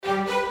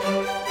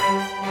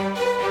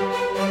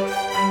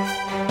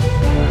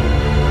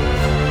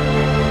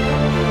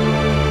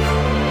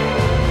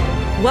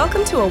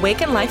Welcome to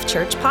Awaken Life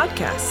Church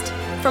podcast.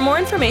 For more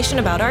information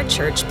about our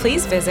church,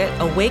 please visit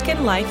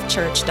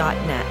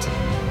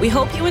awakenlifechurch.net. We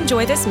hope you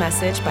enjoy this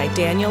message by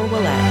Daniel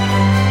Willett.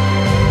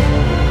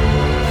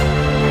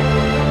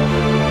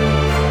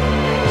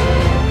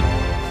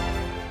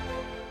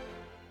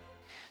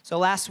 So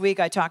last week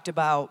I talked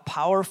about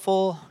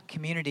powerful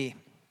community,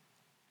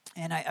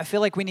 and I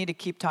feel like we need to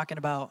keep talking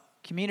about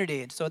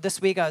community. And so this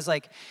week I was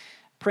like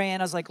praying,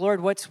 I was like, Lord,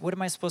 what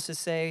am I supposed to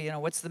say?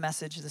 What's the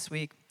message this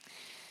week?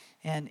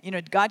 And,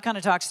 God kind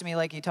of talks to me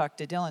like he talked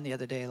to Dylan the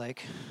other day.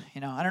 Like,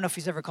 I don't know if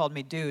he's ever called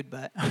me dude,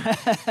 but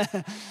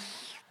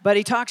but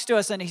he talks to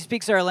us and he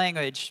speaks our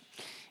language.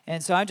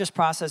 And so I'm just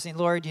processing,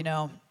 Lord,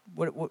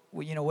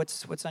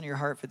 what's on your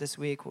heart for this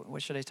week?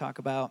 What should I talk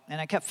about? And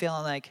I kept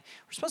feeling like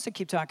we're supposed to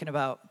keep talking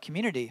about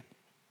community.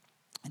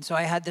 And so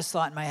I had this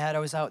thought in my head. I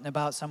was out and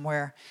about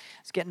somewhere.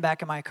 I was getting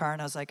back in my car,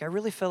 and I was like, I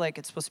really feel like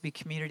it's supposed to be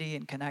community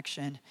and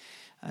connection.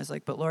 I was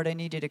like, but Lord, I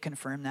need you to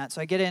confirm that.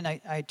 So I get in,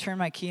 I turn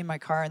my key in my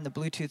car, and the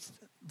Bluetooth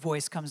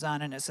voice comes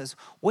on, and it says,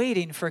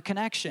 waiting for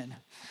connection.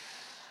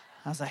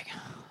 I was like,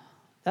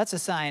 that's a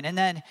sign. And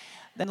then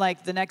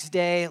like the next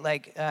day,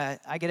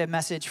 I get a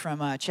message from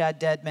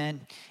Chad Dedman,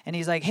 and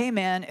he's like, hey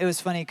man, it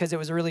was funny because it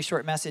was a really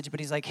short message, but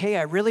he's like, hey,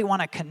 I really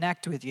want to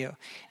connect with you.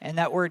 And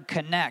that word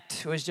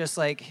connect was just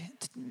like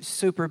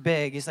super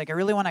big. He's like, I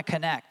really want to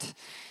connect.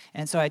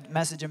 And so I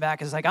messaged him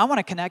back. I was like, I want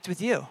to connect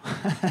with you.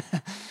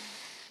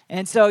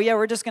 And so,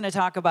 we're just going to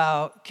talk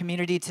about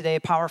community today,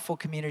 powerful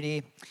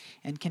community,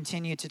 and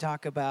continue to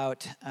talk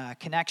about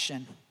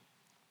connection.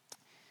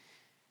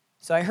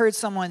 So I heard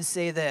someone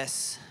say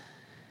this: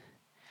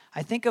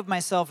 I think of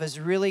myself as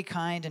really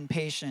kind and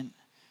patient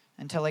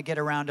until I get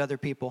around other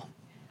people.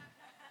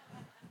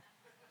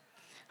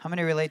 How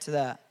many relate to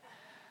that?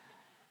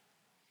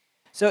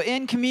 So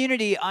in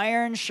community,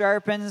 iron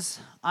sharpens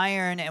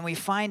iron, and we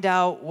find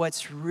out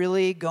what's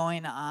really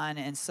going on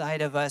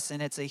inside of us,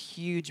 and it's a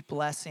huge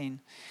blessing.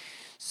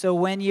 So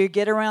when you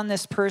get around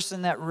this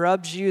person that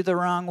rubs you the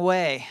wrong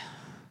way,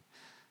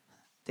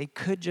 they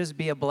could just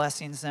be a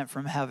blessing sent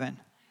from heaven.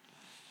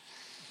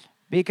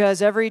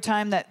 Because every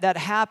time that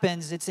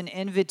happens, it's an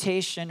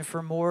invitation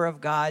for more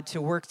of God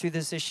to work through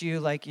this issue.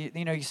 Like,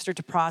 you start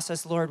to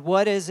process, Lord,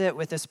 what is it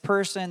with this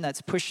person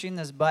that's pushing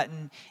this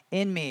button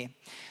in me?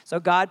 So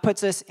God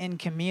puts us in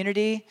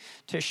community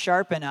to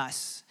sharpen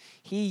us.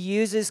 He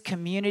uses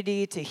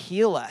community to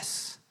heal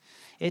us.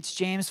 It's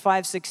James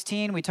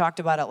 5:16. We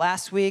talked about it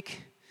last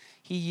week.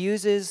 He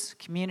uses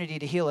community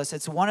to heal us.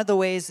 It's one of the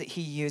ways that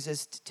he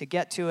uses to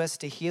get to us,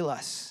 to heal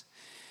us.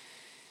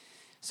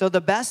 So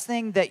the best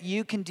thing that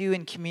you can do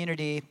in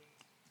community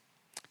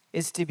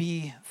is to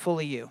be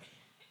fully you.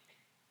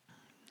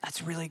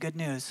 That's really good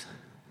news.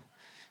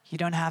 You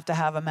don't have to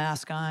have a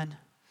mask on.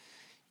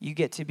 You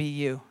get to be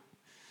you.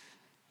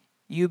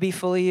 You be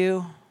fully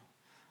you.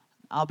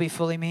 I'll be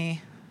fully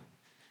me.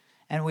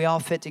 And we all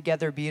fit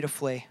together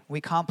beautifully. We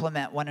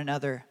complement one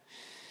another.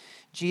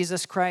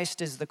 Jesus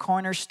Christ is the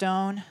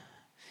cornerstone,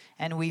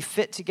 and we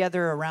fit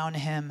together around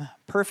him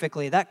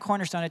perfectly. That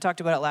cornerstone, I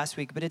talked about it last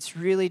week, but it's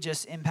really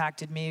just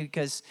impacted me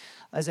because,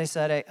 as I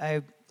said,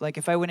 I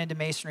if I went into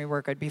masonry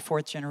work, I'd be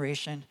fourth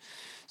generation.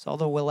 So all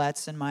the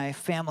Willettes in my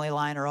family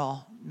line are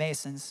all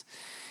Masons.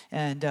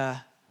 And when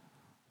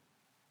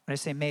I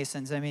say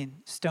Masons, I mean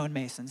stone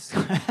masons.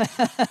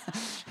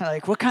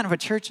 Like, what kind of a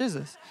church is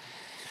this?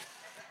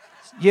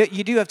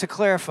 You do have to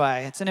clarify.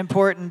 It's an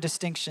important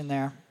distinction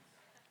there.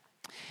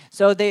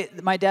 So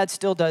my dad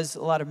still does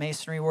a lot of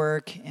masonry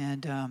work,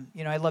 and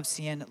I love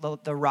seeing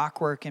the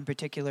rock work in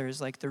particular is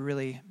like the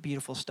really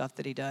beautiful stuff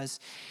that he does.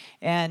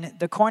 And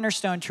the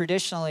cornerstone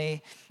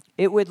traditionally,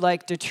 it would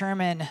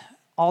determine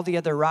all the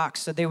other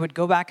rocks. So they would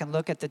go back and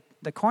look at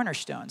the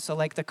cornerstone. So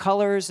like the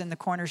colors in the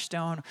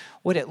cornerstone,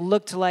 what it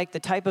looked like, the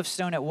type of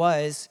stone it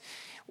was,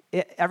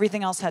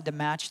 everything else had to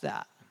match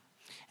that.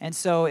 And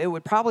so it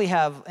would probably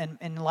have,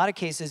 in a lot of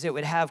cases, it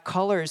would have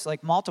colors,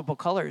 like multiple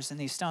colors in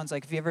these stones.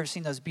 Like if you've ever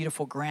seen those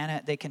beautiful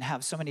granite, they can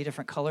have so many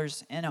different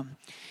colors in them.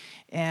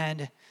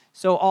 And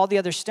so all the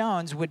other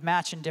stones would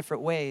match in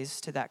different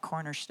ways to that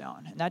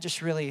cornerstone. And that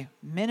just really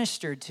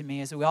ministered to me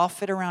as we all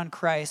fit around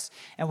Christ,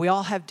 and we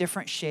all have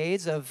different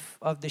shades of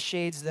the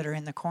shades that are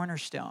in the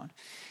cornerstone.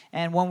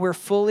 And when we're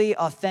fully,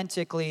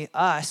 authentically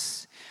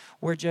us,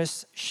 we're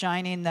just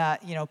shining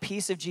that,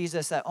 piece of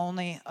Jesus that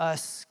only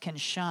us can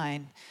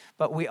shine.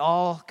 But we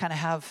all kind of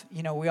have,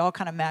 we all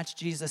kind of match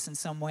Jesus in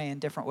some way, in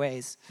different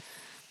ways.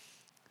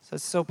 So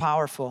it's so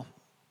powerful.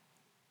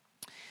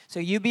 So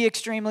you be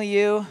extremely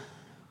you,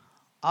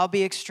 I'll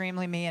be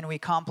extremely me, and we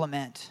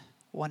complement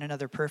one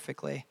another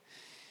perfectly.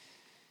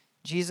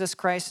 Jesus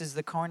Christ is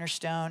the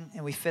cornerstone,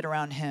 and we fit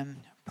around him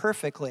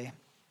perfectly.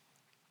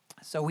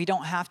 So you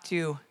don't have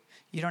to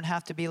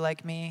be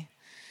like me.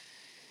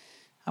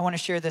 I want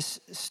to share this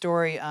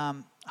story.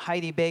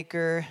 Heidi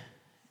Baker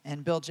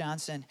and Bill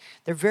Johnson,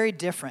 they're very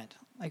different.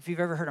 Like if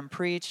you've ever heard them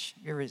preach,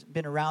 you've ever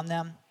been around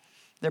them,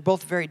 they're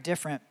both very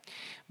different.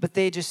 But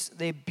they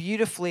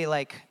beautifully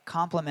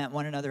complement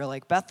one another.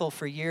 Like Bethel,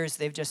 for years,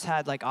 they've just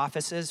had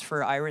offices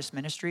for Iris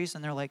Ministries,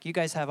 and they're like, you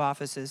guys have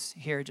offices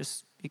here,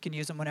 just You can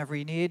use them whenever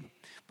you need,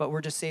 but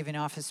we're just saving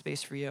office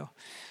space for you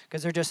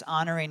because they're just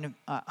honoring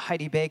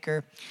Heidi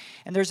Baker.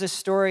 And there's a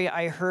story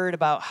I heard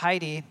about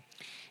Heidi,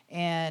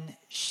 and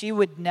she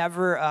would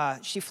never,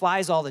 she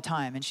flies all the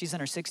time, and she's in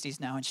her 60s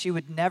now, and she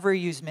would never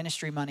use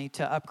ministry money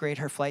to upgrade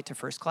her flight to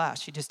first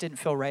class. She just didn't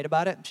feel right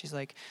about it. She's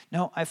like,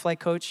 no, I flight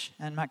coach,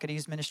 and I'm not going to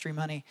use ministry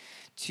money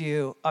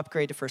to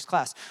upgrade to first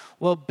class.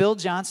 Well, Bill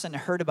Johnson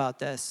heard about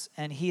this,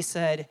 and he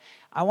said,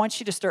 I want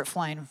you to start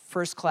flying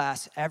first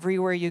class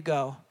everywhere you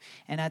go,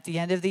 and at the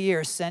end of the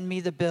year, send me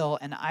the bill,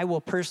 and I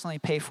will personally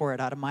pay for it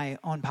out of my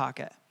own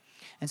pocket.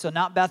 And so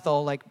not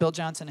Bethel, like Bill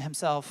Johnson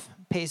himself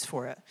pays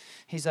for it.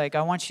 He's like,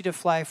 I want you to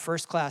fly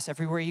first class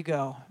everywhere you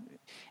go,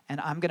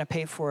 and I'm going to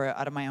pay for it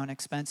out of my own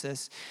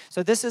expenses.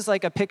 So this is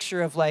like a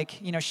picture of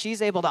like, you know,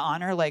 she's able to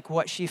honor like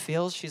what she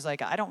feels. She's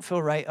like, I don't feel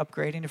right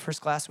upgrading to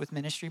first class with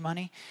ministry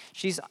money.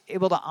 She's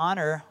able to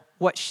honor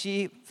what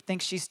she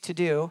thinks she's to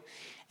do,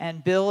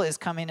 and Bill is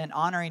coming and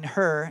honoring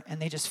her,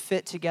 and they just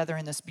fit together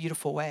in this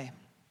beautiful way.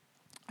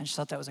 I just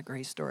thought that was a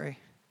great story.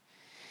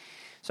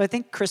 So I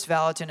think Chris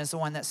Valentin is the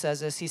one that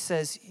says this. He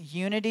says,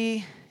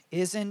 unity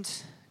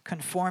isn't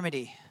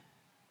conformity.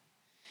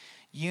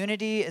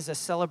 Unity is a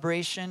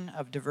celebration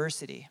of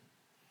diversity.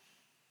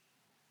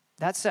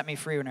 That set me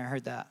free when I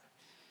heard that.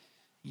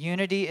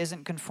 Unity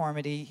isn't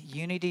conformity.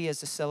 Unity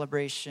is a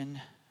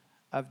celebration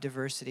of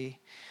diversity.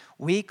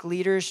 Weak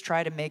leaders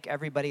try to make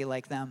everybody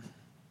like them.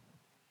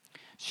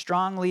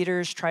 Strong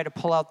leaders try to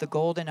pull out the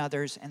gold in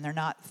others, and they're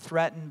not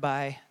threatened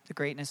by the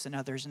greatness in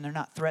others, and they're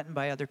not threatened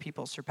by other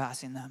people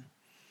surpassing them.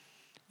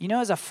 You know,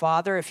 as a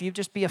father, if you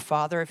just be a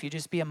father, if you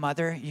just be a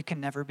mother, you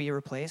can never be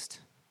replaced.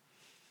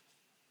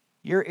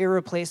 You're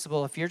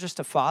irreplaceable. If you're just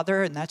a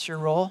father and that's your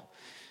role,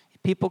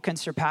 people can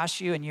surpass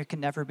you and you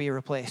can never be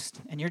replaced.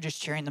 And you're just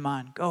cheering them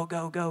on. Go,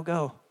 go, go,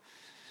 go.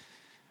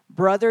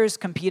 Brothers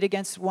compete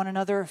against one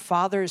another.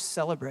 Fathers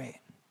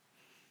celebrate.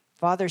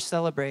 Fathers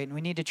celebrate. And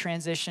we need to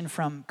transition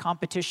from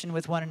competition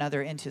with one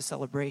another into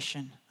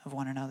celebration of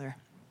one another.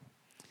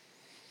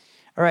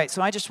 All right,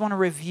 so I just want to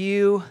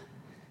review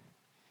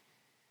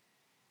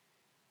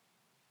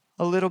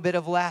a little bit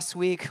of last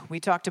week.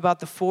 We talked about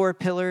the 4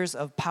 pillars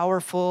of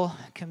powerful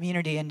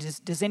community. And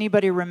does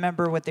anybody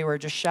remember what they were?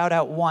 Just shout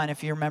out one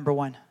if you remember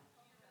one.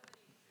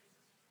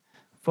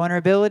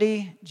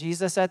 Vulnerability,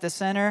 Jesus at the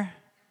center,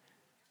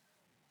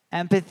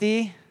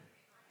 empathy,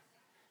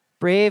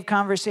 brave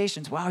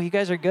conversations. Wow, you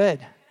guys are good.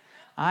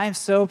 I'm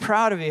so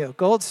proud of you.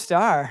 Gold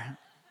star.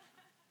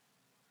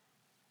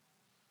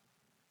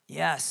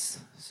 Yes,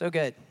 so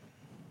good.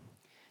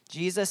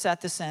 Jesus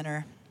at the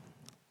center.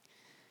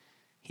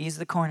 He's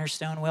the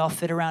cornerstone. We all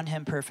fit around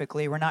him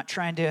perfectly. We're not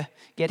trying to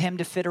get him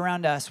to fit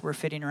around us. We're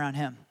fitting around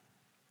him.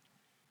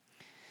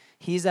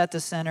 He's at the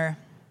center,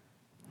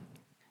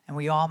 and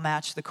we all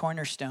match the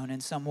cornerstone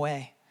in some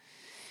way.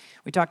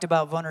 We talked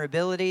about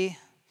vulnerability,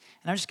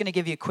 and I'm just going to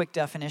give you quick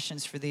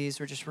definitions for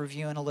these. We're just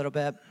reviewing a little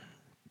bit.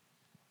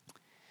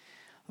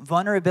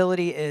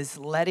 Vulnerability is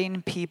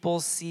letting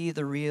people see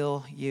the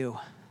real you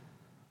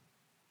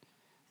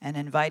and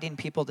inviting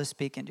people to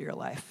speak into your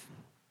life.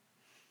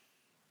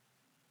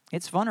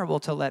 It's vulnerable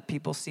to let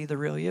people see the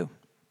real you,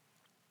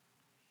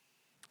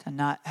 to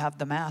not have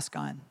the mask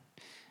on.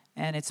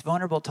 And it's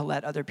vulnerable to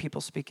let other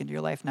people speak into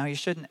your life. Now, you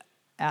shouldn't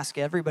ask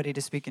everybody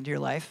to speak into your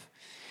life,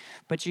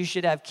 but you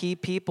should have key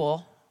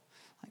people,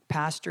 like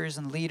pastors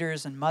and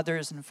leaders and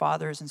mothers and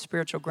fathers and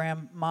spiritual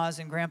grandmas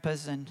and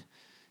grandpas and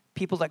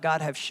people that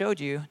God have showed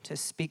you to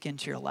speak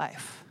into your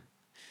life.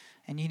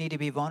 And you need to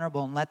be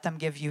vulnerable and let them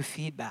give you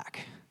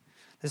feedback.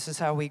 This is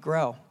how we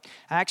grow.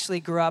 I actually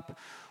grew up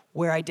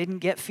where I didn't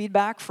get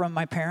feedback from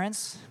my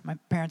parents. My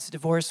parents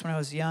divorced when I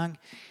was young,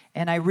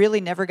 and I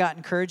really never got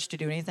encouraged to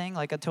do anything.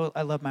 Like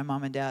I love my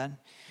mom and dad,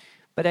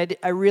 but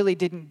I really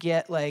didn't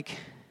get like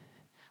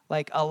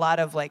a lot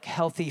of like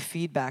healthy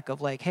feedback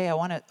of like, hey, I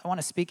want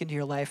to speak into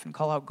your life and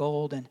call out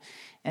gold,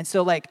 and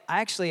so like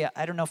I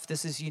don't know if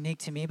this is unique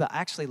to me, but I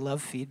actually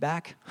love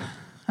feedback.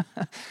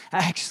 I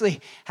actually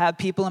have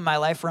people in my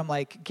life where I'm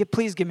like,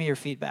 please give me your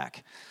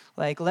feedback.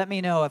 Like, let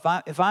me know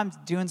if I'm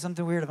doing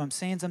something weird, if I'm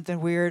saying something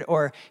weird,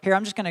 or here,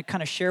 I'm just going to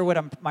kind of share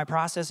what my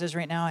process is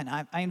right now, and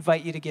I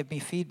invite you to give me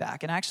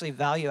feedback. And I actually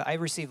I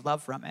receive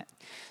love from it.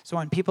 So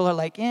when people are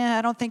like, yeah,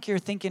 I don't think you're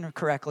thinking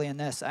correctly in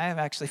this, I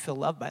actually feel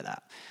loved by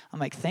that. I'm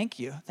like, thank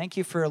you. Thank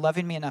you for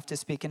loving me enough to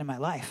speak into my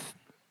life.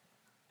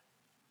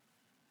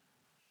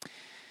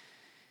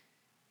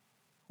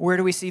 Where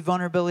do we see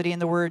vulnerability in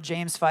the word?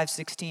 James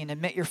 5:16.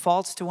 Admit your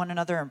faults to one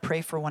another and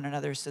pray for one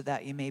another so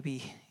that you may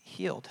be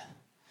healed.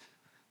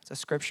 It's a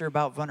scripture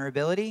about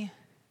vulnerability,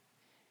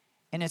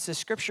 and it's a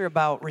scripture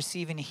about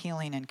receiving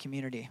healing in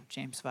community.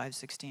 James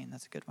 5:16,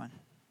 that's a good one.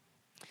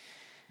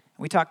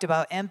 We talked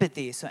about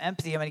empathy. So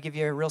empathy, I'm going to give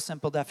you a real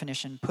simple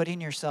definition. Putting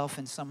yourself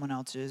in someone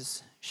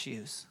else's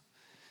shoes.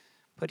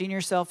 Putting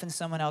yourself in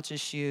someone else's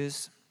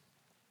shoes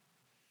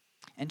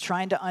and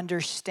trying to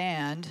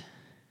understand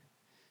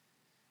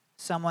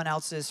someone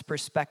else's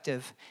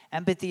perspective.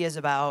 Empathy is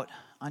about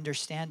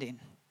understanding,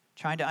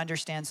 trying to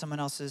understand someone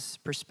else's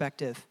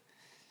perspective.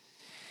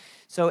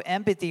 So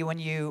empathy, when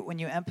you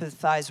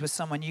empathize with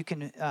someone, you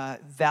can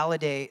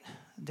validate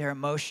their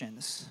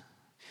emotions.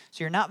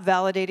 So you're not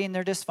validating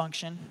their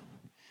dysfunction.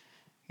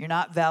 You're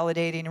not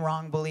validating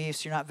wrong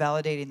beliefs. You're not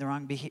validating the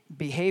wrong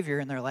behavior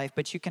in their life,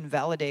 but you can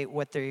validate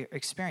what they're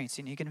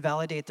experiencing. You can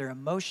validate their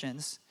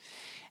emotions,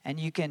 and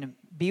you can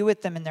be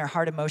with them in their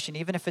heart emotion,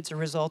 even if it's a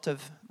result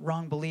of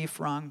wrong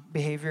belief, wrong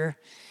behavior.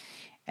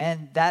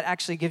 And that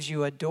actually gives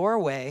you a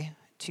doorway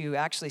to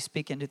actually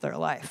speak into their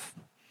life.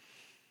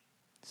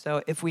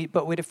 So if we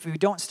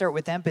don't start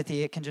with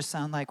empathy, it can just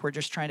sound like we're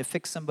just trying to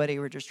fix somebody,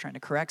 we're just trying to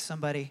correct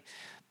somebody.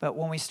 But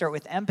when we start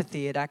with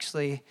empathy, it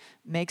actually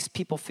makes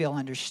people feel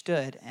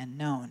understood and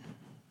known.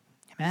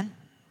 Amen?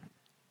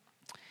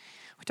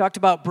 We talked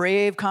about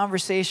brave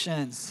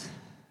conversations.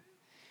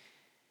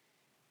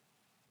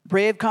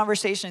 Brave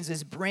conversations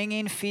is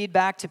bringing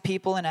feedback to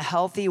people in a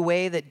healthy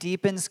way that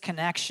deepens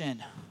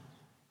connection.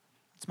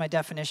 That's my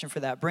definition for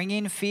that.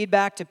 Bringing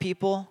feedback to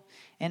people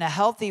in a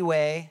healthy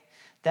way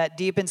that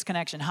deepens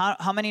connection.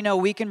 How many know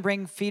we can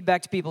bring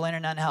feedback to people in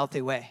an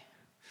unhealthy way?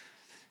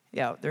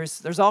 Yeah,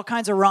 there's all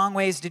kinds of wrong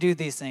ways to do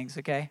these things,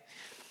 okay?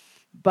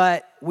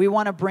 But we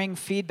want to bring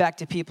feedback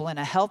to people in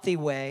a healthy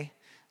way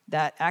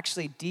that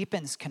actually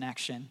deepens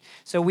connection.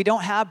 So we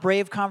don't have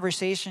brave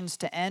conversations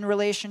to end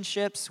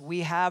relationships.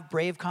 We have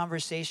brave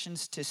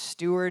conversations to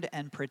steward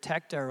and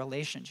protect our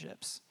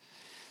relationships.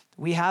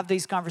 We have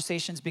these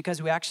conversations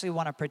because we actually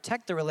want to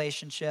protect the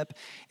relationship.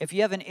 If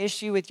you have an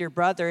issue with your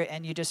brother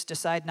and you just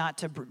decide not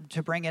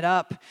to bring it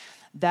up,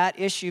 that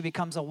issue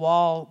becomes a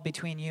wall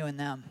between you and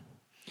them.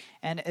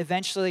 And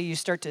eventually you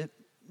start to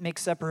make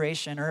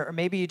separation, or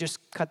maybe you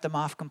just cut them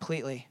off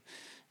completely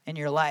in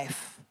your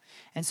life.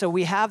 And so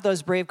we have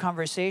those brave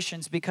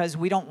conversations because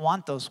we don't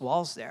want those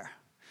walls there.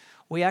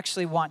 We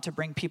actually want to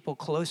bring people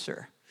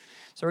closer.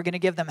 So we're going to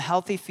give them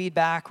healthy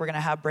feedback. We're going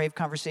to have brave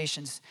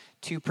conversations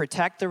to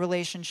protect the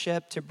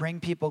relationship, to bring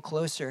people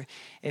closer.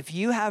 If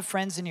you have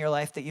friends in your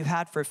life that you've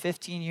had for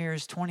 15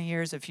 years, 20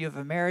 years, if you have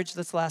a marriage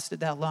that's lasted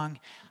that long,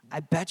 I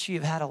bet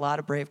you've had a lot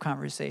of brave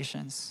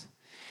conversations.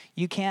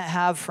 You can't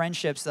have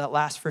friendships that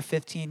last for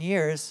 15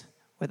 years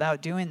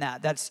without doing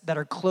that. That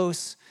are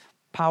close,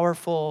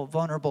 powerful,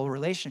 vulnerable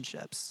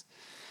relationships.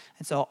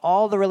 And so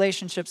all the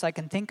relationships I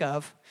can think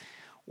of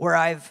where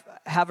I've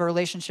have a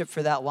relationship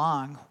for that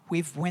long,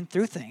 we've went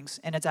through things,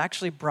 and it's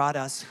actually brought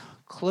us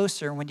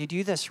closer. When you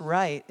do this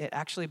right, it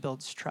actually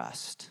builds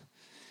trust.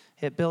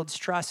 It builds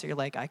trust. So you're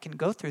like, I can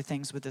go through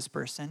things with this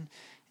person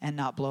and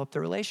not blow up the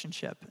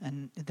relationship.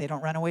 And they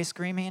don't run away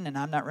screaming, and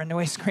I'm not running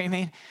away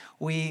screaming.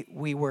 We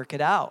work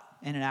it out,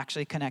 and it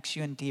actually connects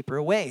you in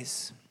deeper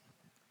ways.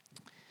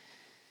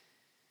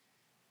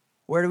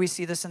 Where do we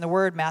see this in the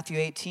Word? Matthew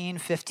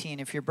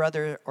 18:15. If your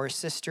brother or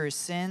sister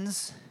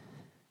sins,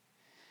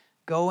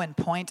 go and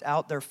point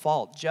out their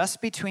fault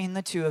just between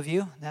the two of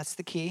you. That's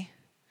the key.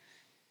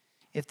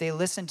 If they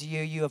listen to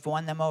you, you have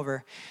won them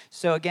over.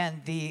 So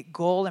again, the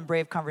goal in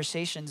Brave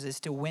Conversations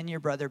is to win your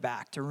brother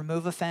back, to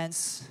remove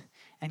offense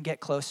and get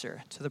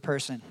closer to the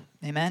person.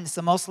 Amen? It's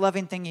the most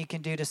loving thing you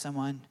can do to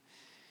someone,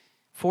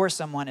 for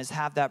someone, is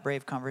have that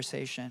brave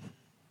conversation.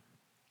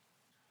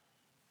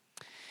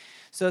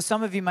 So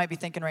some of you might be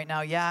thinking right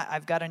now, yeah,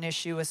 I've got an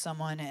issue with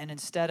someone, and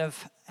instead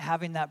of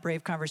having that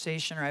brave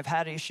conversation, or I've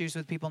had issues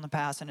with people in the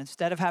past, and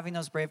instead of having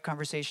those brave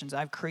conversations,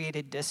 I've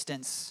created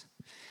distance.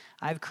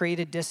 I've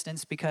created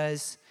distance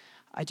because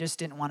I just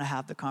didn't want to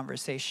have the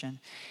conversation.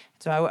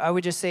 So I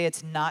would just say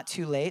it's not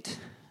too late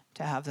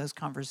to have those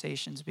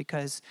conversations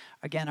because,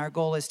 again, our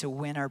goal is to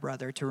win our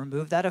brother, to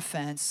remove that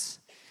offense,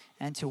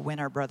 and to win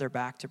our brother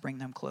back, to bring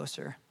them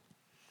closer.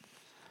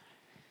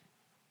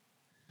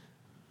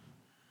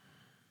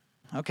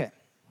 Okay,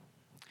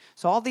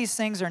 so all these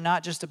things are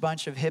not just a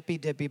bunch of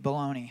hippy-dippy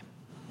baloney.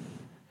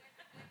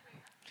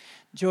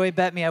 Joy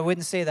bet me I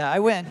wouldn't say that. I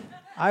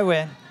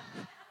win.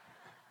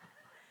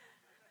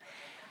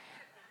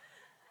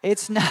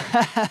 It's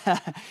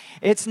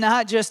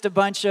not just a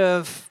bunch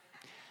of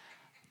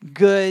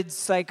good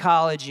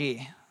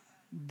psychology.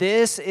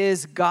 This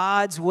is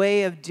God's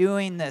way of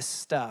doing this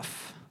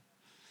stuff.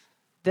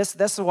 This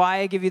is why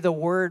I give you the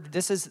word.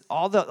 This is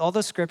all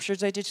the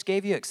scriptures I just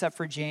gave you, except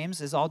for James,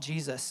 is all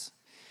Jesus.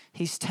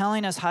 He's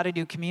telling us how to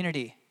do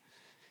community.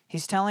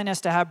 He's telling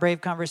us to have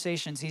brave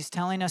conversations. He's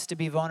telling us to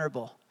be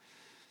vulnerable.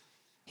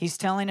 He's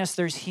telling us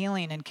there's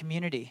healing in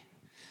community.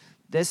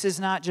 This is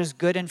not just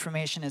good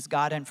information, it's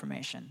God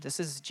information. This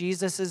is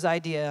Jesus'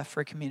 idea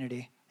for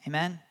community.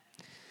 Amen?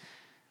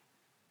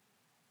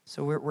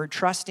 So we're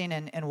trusting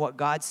in what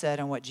God said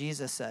and what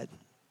Jesus said.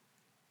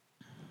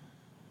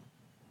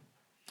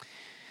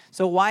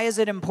 So why is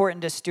it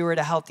important to steward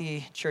a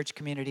healthy church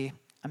community?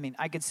 I mean,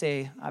 I could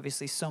say,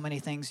 obviously, so many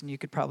things, and you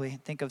could probably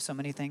think of so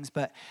many things,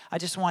 but I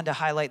just wanted to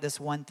highlight this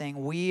one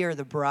thing. We are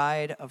the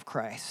bride of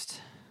Christ,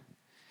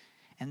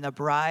 and the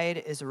bride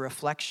is a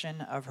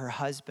reflection of her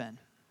husband.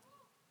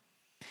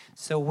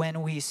 So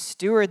when we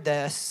steward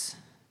this,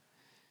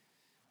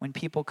 when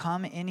people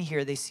come in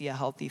here, they see a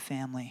healthy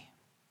family.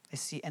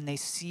 They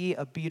see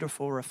a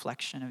beautiful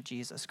reflection of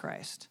Jesus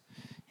Christ.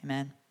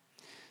 Amen?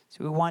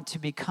 So we want to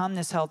become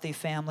this healthy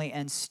family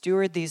and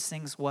steward these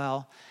things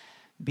well.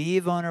 Be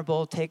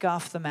vulnerable, take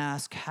off the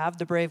mask, have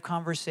the brave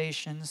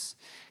conversations,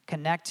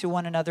 connect to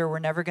one another. We're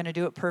never going to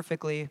do it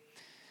perfectly,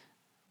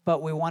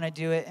 but we want to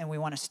do it, and we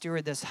want to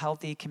steward this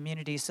healthy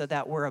community so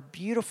that we're a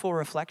beautiful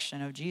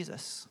reflection of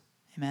Jesus.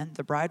 Amen?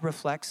 The bride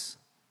reflects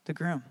the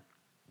groom.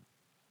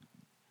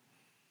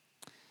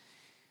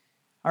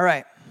 All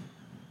right.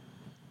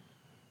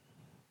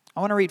 I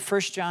want to read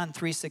 1 John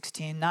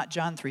 3:16, not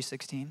John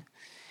 3:16,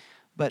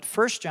 but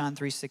 1 John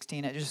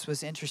 3:16. It just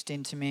was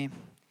interesting to me.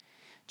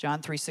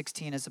 John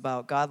 3:16 is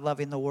about God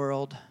loving the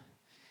world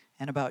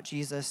and about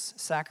Jesus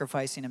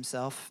sacrificing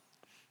himself.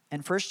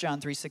 And 1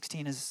 John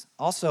 3:16 is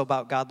also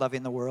about God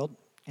loving the world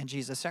and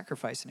Jesus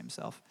sacrificing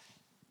himself.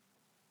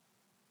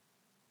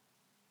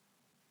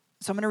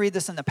 So I'm going to read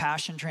this in the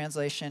Passion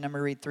Translation. I'm going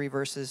to read 3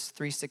 verses,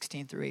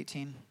 3:16 through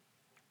 18.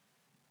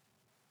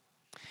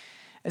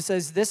 It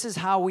says, "This is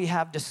how we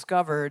have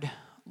discovered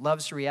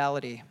love's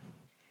reality.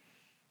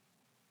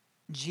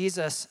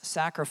 Jesus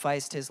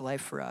sacrificed his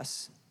life for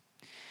us.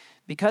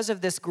 Because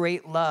of this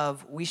great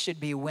love, we should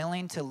be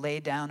willing to lay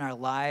down our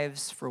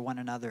lives for one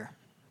another.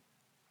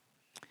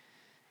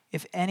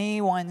 If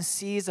anyone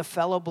sees a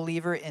fellow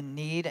believer in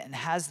need and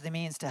has the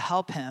means to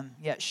help him,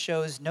 yet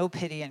shows no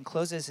pity and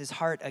closes his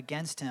heart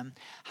against him,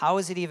 how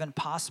is it even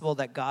possible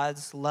that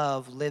God's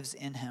love lives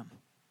in him?"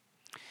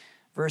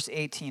 Verse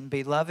 18,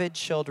 "Beloved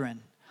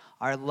children,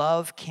 our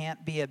love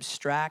can't be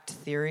abstract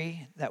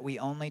theory that we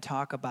only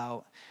talk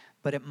about,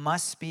 but it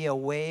must be a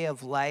way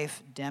of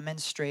life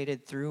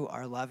demonstrated through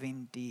our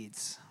loving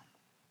deeds."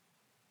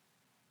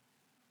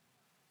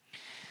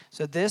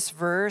 So this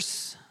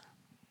verse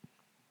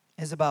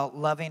is about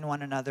loving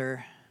one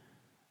another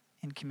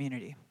in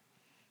community.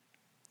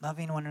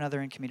 Loving one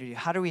another in community.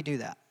 How do we do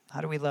that? How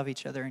do we love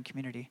each other in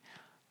community?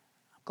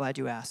 I'm glad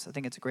you asked. I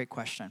think it's a great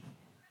question.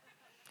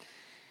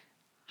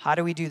 How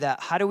do we do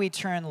that? How do we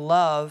turn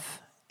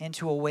love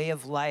into a way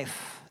of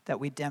life that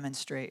we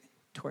demonstrate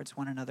towards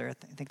one another? I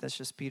think that's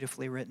just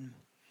beautifully written.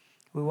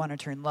 We want to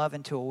turn love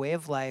into a way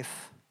of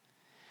life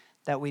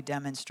that we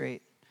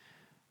demonstrate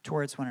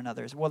towards one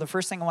another. Well, the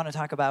first thing I want to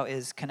talk about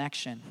is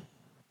connection.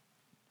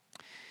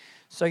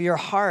 So your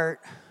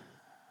heart,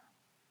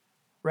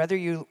 whether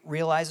you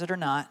realize it or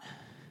not,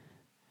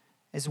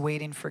 is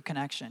waiting for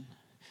connection.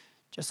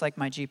 Just like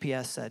my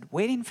GPS said,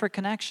 waiting for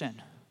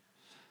connection.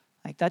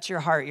 Like that's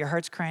your heart. Your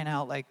heart's crying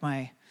out like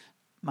my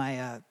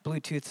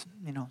Bluetooth,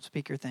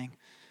 speaker thing.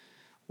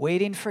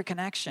 Waiting for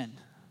connection.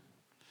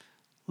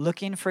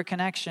 Looking for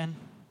connection.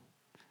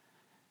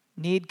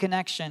 Need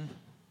connection.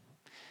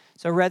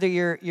 So whether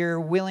you're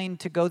willing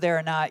to go there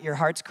or not, your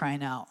heart's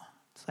crying out.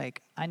 It's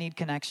like, I need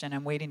connection.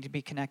 I'm waiting to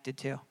be connected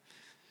to.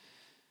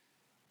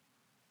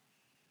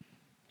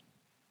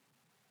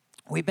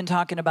 We've been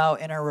talking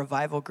about in our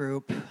revival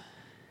group,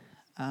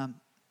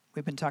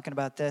 we've been talking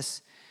about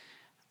this.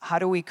 How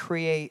do we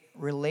create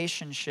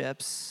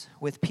relationships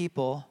with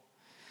people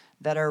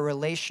that are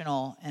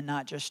relational and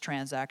not just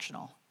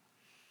transactional?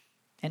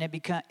 And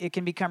it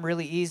can become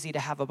really easy to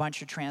have a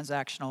bunch of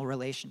transactional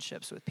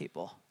relationships with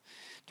people,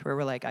 to where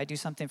we're like, I do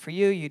something for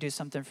you, you do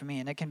something for me.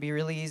 And it can be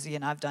really easy,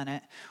 and I've done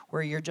it,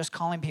 where you're just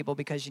calling people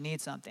because you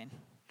need something.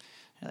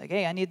 You're like,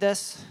 hey, I need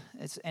this.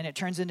 And it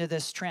turns into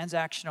this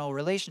transactional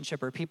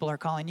relationship where people are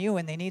calling you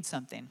and they need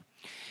something.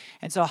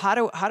 And so how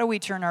do we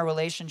turn our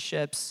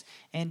relationships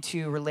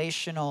into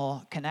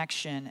relational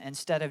connection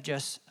instead of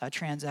just a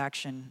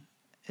transaction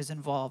is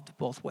involved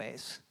both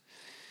ways?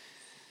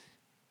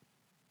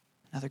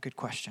 Another good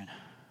question.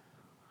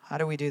 How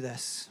do we do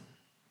this?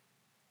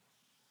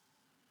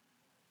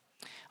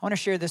 I want to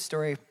share this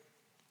story.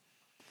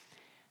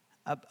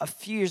 A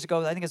few years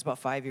ago, I think it's about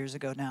 5 years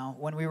ago now,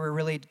 when we were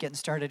really getting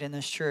started in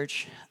this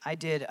church, I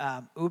did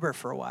Uber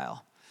for a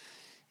while.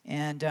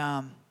 And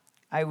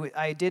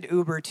I did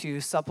Uber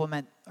to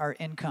supplement our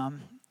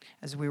income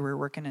as we were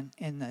working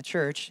in the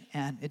church,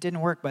 and it didn't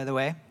work, by the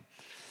way.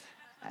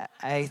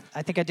 I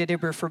think I did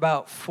Uber for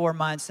about 4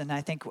 months, and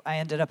I think I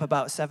ended up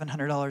about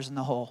 $700 in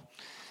the hole.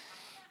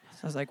 So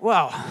I was like,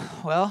 wow,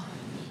 well,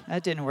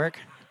 that didn't work.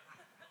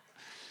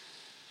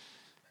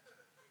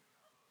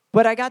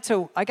 But I got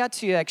to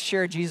like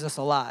share Jesus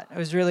a lot. It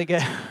was really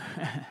good.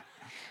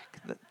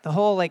 The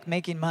whole like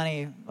making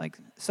money, like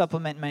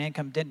supplementing my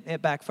income,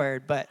 it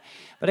backfired. But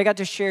I got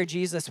to share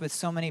Jesus with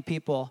so many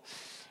people,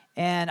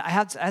 and I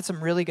had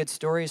some really good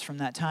stories from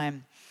that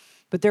time.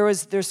 But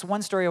there's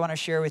one story I want to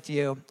share with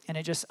you, and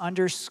it just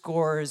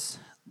underscores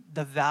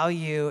the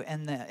value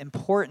and the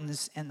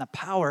importance and the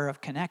power of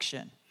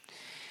connection.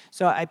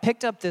 So I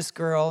picked up this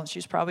girl.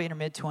 She's probably in her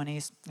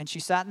mid-20s, and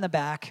she sat in the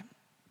back.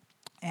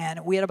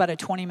 And we had about a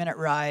 20-minute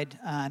ride,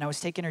 and I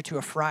was taking her to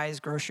a Fry's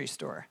grocery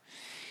store.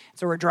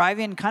 So we're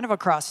driving kind of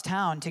across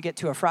town to get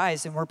to a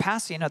Fry's, and we're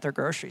passing other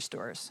grocery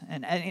stores,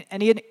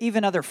 and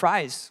even other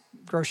Fry's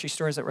grocery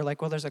stores that were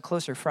like, well, there's a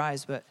closer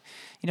Fry's, but,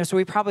 so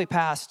we probably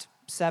passed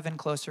 7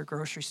 closer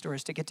grocery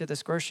stores to get to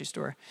this grocery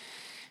store.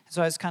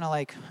 So I was kind of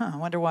like, I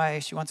wonder why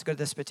she wants to go to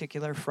this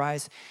particular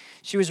Fry's.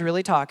 She was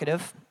really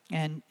talkative,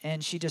 and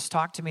she just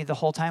talked to me the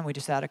whole time. We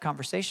just had a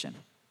conversation.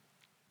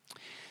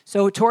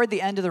 So toward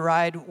the end of the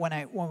ride,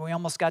 when we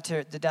almost got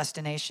to the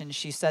destination,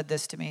 she said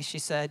this to me. She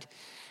said,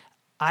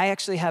 I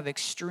actually have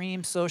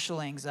extreme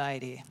social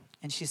anxiety.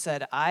 And she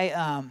said,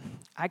 I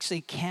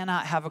actually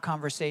cannot have a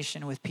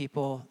conversation with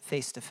people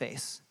face to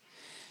face.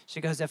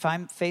 She goes, if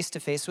I'm face to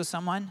face with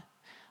someone,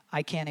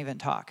 I can't even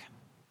talk.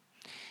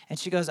 And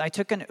she goes, I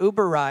took an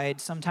Uber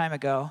ride some time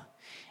ago.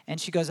 And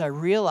she goes, I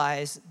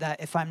realized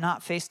that if I'm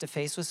not face to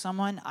face with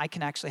someone, I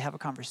can actually have a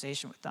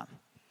conversation with them.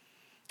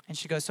 And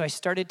she goes, so I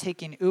started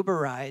taking Uber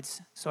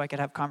rides so I could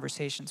have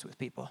conversations with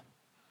people.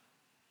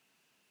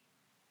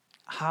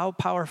 How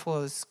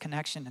powerful is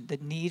connection, the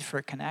need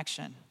for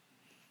connection?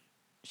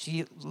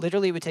 She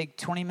literally would take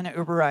 20-minute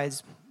Uber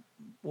rides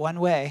one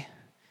way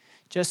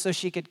just so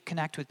she could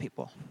connect with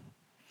people.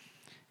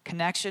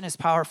 Connection is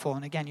powerful.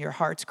 And again, your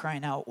heart's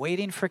crying out,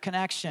 waiting for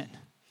connection,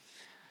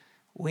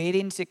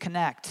 waiting to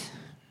connect.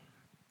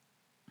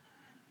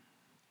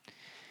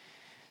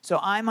 So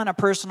I'm on a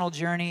personal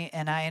journey,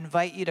 and I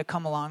invite you to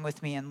come along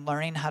with me in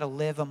learning how to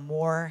live a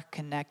more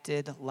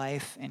connected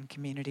life in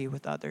community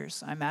with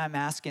others. I'm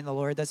asking the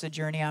Lord, that's a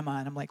journey I'm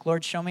on. I'm like,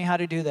 Lord, show me how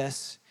to do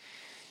this.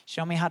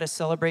 Show me how to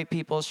celebrate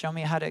people. Show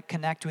me how to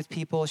connect with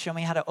people. Show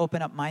me how to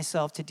open up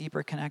myself to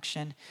deeper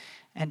connection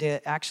and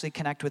to actually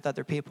connect with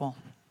other people.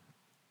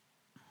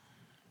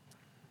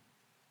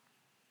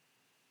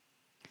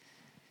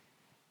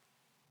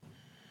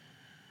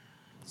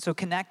 So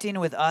connecting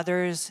with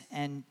others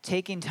and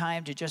taking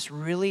time to just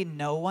really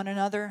know one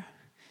another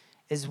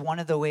is one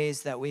of the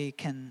ways that we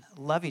can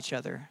love each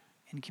other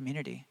in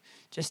community.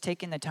 Just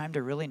taking the time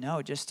to really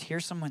know, just hear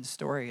someone's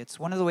story. It's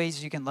one of the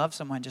ways you can love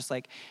someone, just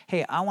like,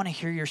 hey, I want to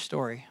hear your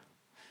story.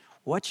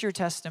 What's your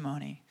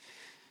testimony?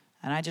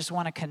 And I just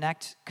want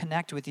to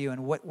connect with you.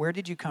 And where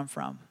did you come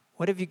from?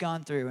 What have you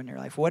gone through in your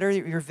life? What are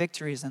your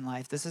victories in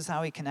life? This is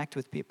how we connect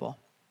with people.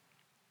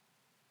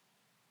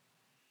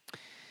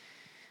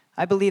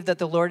 I believe that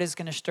the Lord is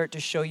going to start to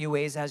show you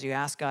ways as you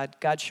ask God,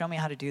 God, show me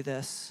how to do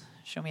this.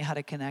 Show me how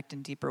to connect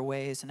in deeper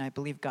ways. And I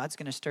believe God's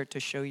going to start to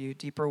show you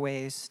deeper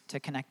ways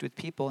to connect with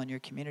people in your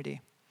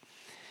community.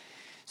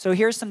 So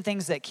here's some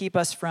things that keep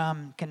us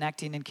from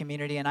connecting in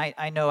community. And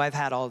I know I've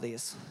had all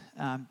these.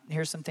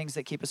 Here's some things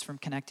that keep us from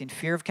connecting.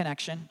 Fear of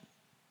connection,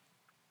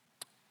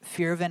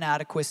 fear of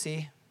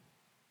inadequacy,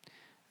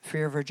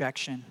 fear of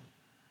rejection.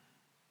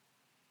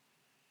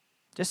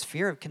 Just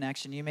fear of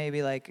connection. You may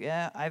be like,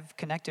 yeah, I've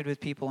connected with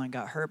people and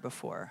got hurt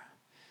before.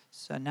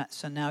 So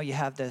now you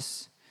have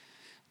this,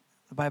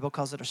 the Bible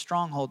calls it a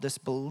stronghold, this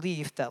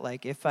belief that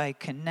like if I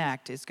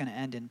connect, it's going to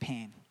end in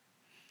pain.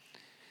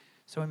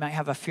 So we might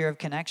have a fear of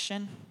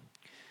connection.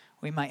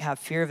 We might have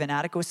fear of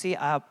inadequacy.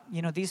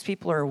 These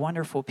people are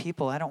wonderful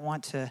people. I don't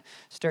want to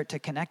start to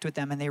connect with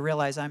them, and they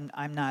realize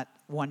I'm not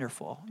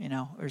wonderful.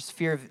 There's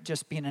fear of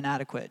just being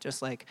inadequate,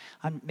 just like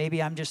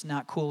maybe I'm just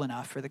not cool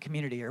enough for the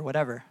community or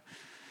whatever.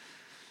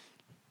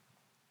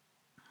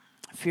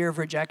 Fear of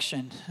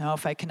rejection.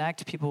 If I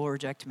connect, people will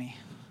reject me.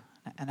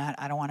 And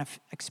I don't want to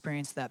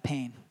experience that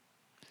pain.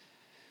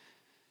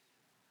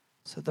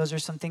 So those are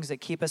some things that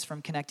keep us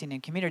from connecting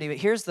in community. But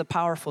here's the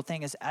powerful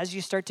thing is as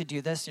you start to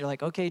do this, you're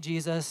like, okay,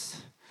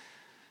 Jesus,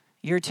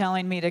 you're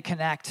telling me to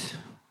connect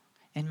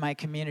in my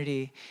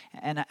community.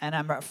 And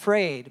I'm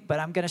afraid, but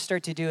I'm going to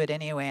start to do it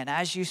anyway. And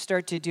as you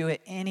start to do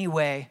it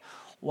anyway,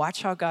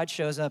 watch how God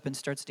shows up and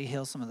starts to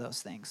heal some of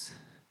those things.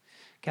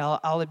 Okay,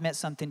 I'll admit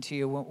something to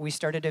you. We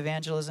started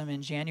evangelism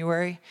in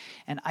January,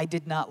 and I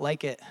did not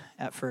like it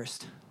at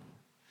first.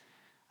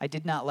 I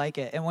did not like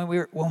it. And when we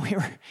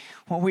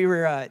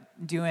were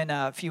doing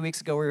a few weeks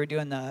ago, we were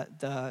doing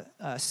the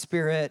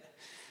spirit,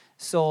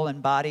 soul,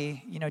 and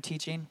body,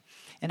 teaching.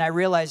 And I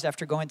realized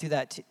after going through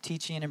that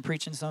teaching and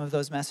preaching some of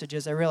those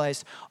messages, I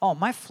realized,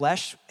 my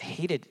flesh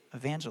hated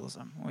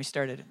evangelism when we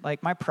started.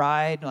 Like my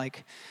pride,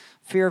 like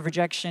fear of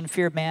rejection,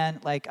 fear of man,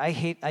 like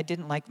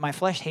my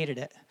flesh hated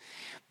it.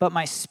 But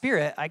my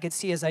spirit, I could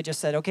see as I just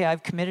said, okay,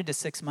 I've committed to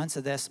 6 months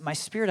of this. My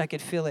spirit, I could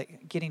feel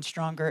it getting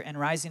stronger and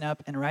rising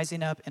up and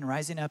rising up and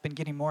rising up and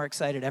getting more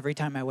excited every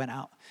time I went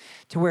out.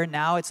 To where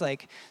now it's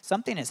like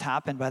something has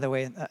happened, by the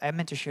way. I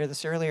meant to share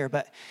this earlier,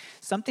 but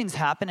something's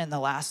happened in the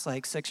last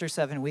 6 or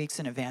 7 weeks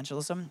in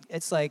evangelism.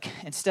 It's like,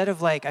 instead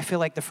of I feel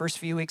like the first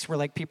few weeks were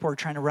like people were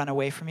trying to run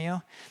away from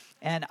you.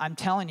 And I'm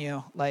telling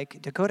you,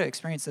 Dakota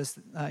experienced this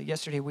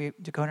yesterday.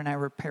 Dakota and I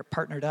were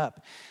partnered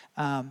up.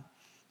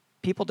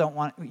 People don't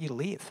want you to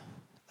leave.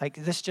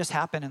 This just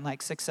happened in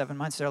 6-7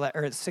 months. They're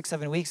or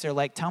 6-7 weeks. They're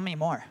like, tell me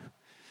more.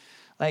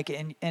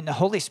 And the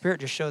Holy Spirit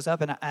just shows up,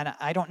 and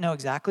I don't know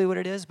exactly what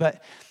it is,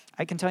 but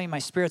I can tell you my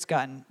spirit's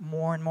gotten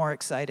more and more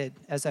excited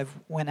as I've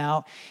went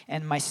out,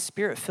 and my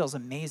spirit feels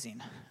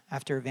amazing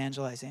after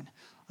evangelizing.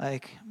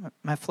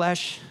 My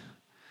flesh,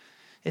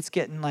 it's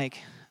getting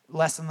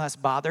less and less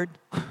bothered,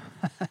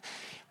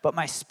 but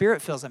my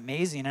spirit feels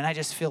amazing, and I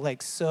just feel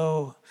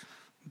so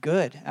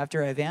good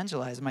after I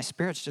evangelize. My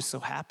spirit's just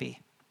so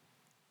happy.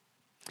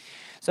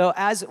 So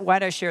why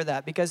did I share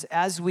that? Because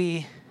as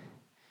we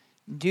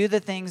do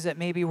the things that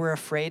maybe we're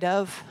afraid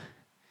of,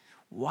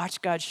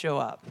 watch God show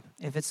up.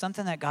 If it's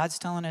something that God's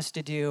telling us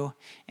to do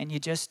and you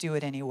just do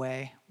it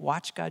anyway,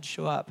 watch God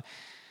show up.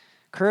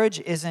 Courage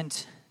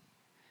isn't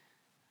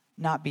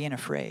not being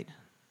afraid.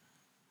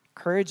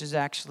 Courage is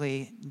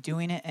actually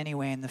doing it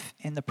anyway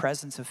in the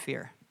presence of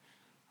fear.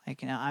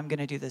 Like, I'm going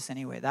to do this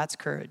anyway. That's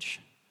courage.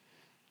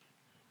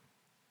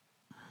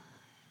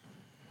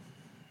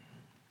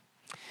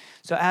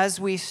 So as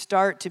we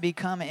start to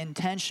become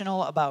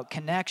intentional about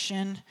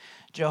connection,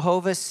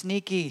 Jehovah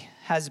Sneaky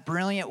has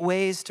brilliant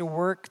ways to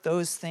work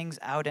those things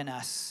out in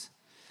us.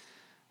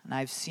 And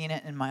I've seen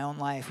it in my own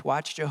life.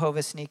 Watch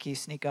Jehovah Sneaky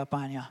sneak up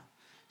on you.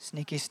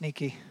 Sneaky,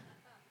 sneaky.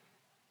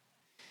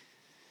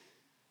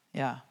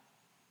 Yeah.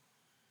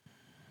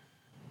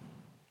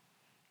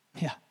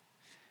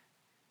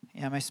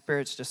 Yeah, my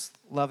spirit's just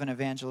loving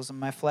evangelism.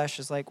 My flesh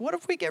is like, what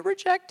if we get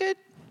rejected?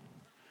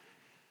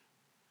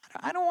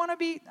 I don't want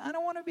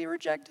to be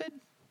rejected.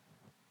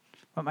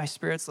 But my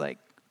spirit's like,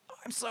 oh,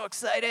 I'm so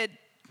excited.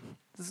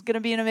 This is going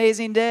to be an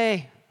amazing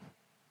day.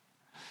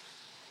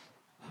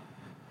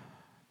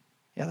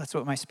 Yeah, that's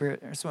what my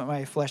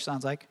flesh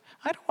sounds like.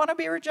 I don't want to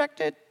be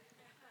rejected.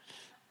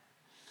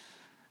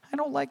 I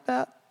don't like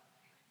that.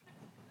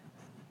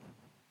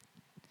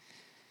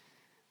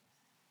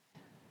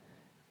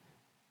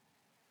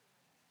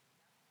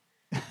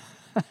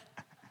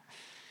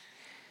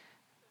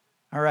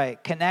 All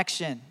right,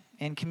 connection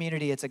in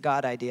community, it's a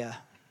God idea.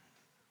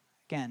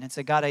 Again, it's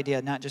a God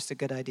idea, not just a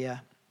good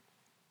idea.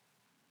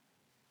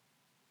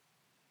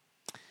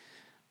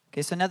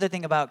 Okay, so another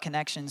thing about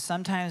connection,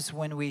 sometimes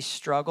when we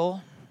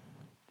struggle,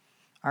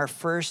 our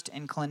first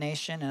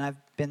inclination, and I've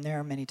been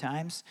there many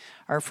times,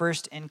 our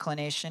first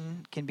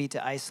inclination can be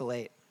to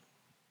isolate.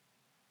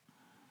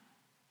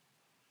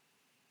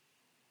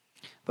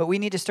 But we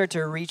need to start to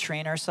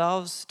retrain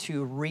ourselves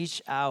to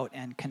reach out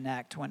and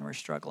connect when we're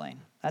struggling.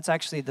 That's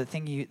actually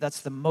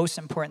that's the most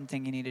important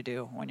thing you need to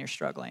do when you're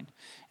struggling,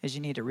 is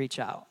you need to reach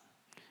out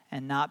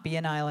and not be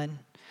an island,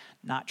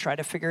 not try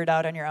to figure it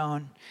out on your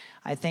own.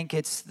 I think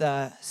it's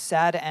the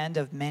sad end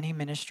of many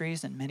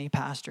ministries and many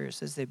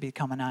pastors as they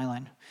become an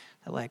island.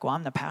 They're like, well,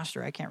 I'm the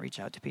pastor. I can't reach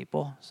out to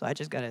people, so I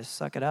just got to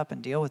suck it up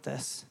and deal with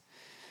this.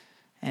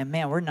 And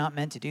man, we're not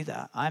meant to do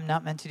that. I'm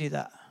not meant to do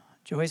that.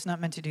 Joy's not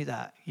meant to do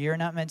that. You're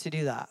not meant to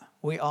do that.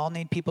 We all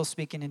need people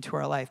speaking into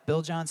our life.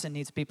 Bill Johnson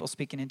needs people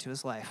speaking into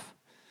his life.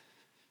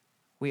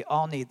 We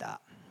all need that.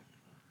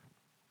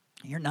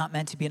 You're not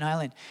meant to be an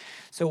island.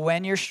 So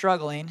when you're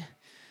struggling,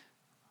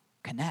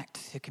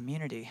 connect to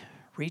community.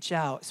 Reach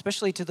out,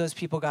 especially to those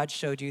people God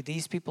showed you.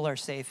 These people are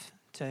safe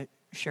to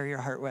share your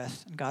heart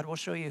with. And God will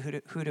show you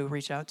who to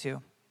reach out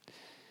to.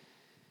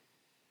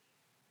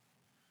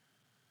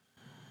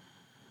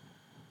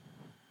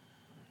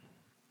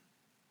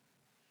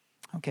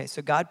 Okay,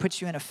 so God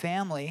puts you in a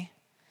family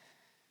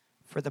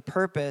for the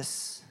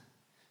purpose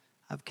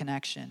of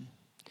connection.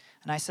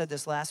 And I said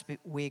this last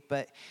week,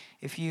 but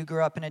if you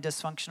grew up in a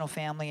dysfunctional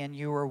family and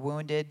you were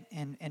wounded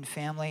in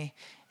family,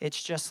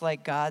 it's just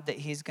like God that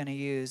he's going to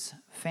use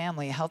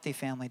family, healthy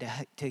family,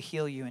 to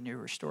heal you and to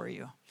restore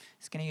you.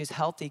 He's going to use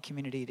healthy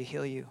community to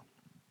heal you.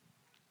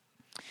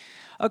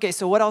 Okay,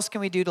 so what else can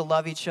we do to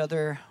love each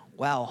other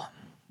well?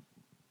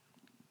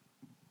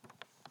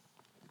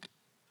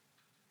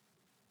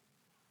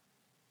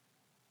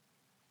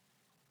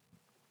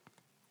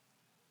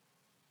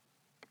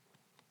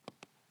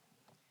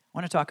 I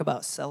want to talk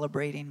about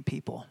celebrating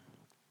people.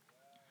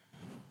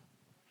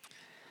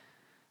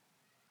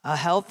 A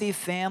healthy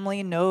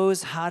family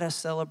knows how to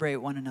celebrate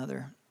one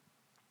another.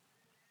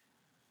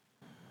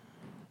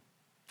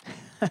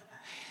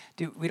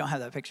 We don't have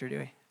that picture, do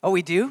we? Oh,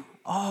 we do?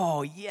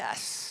 Oh,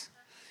 yes.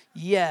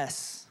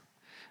 Yes.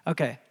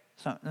 Okay,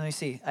 so let me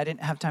see. I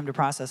didn't have time to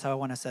process how I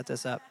want to set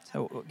this up,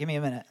 so give me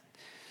a minute.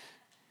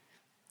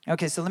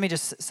 Okay, so let me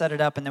just set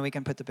it up, and then we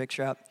can put the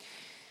picture up.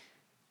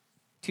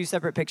 2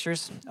 separate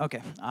pictures?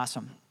 Okay,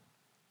 awesome.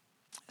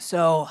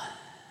 So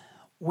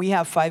we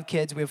have 5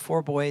 kids. We have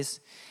 4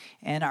 boys.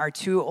 And our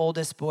 2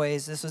 oldest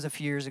boys, this was a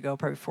few years ago,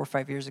 probably 4 or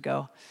 5 years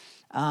ago,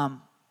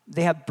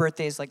 they have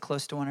birthdays like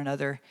close to one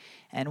another.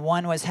 And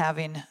one was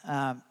having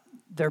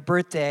their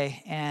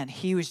birthday, and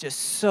he was just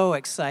so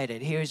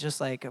excited. He was just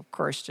like, of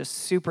course, just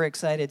super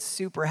excited,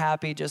 super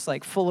happy, just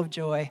like full of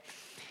joy.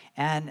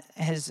 And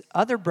his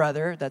other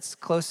brother that's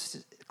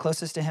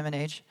closest to him in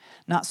age,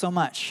 not so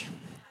much.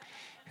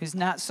 Who's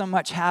not so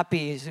much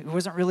happy. He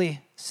wasn't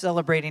really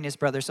celebrating his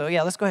brother. So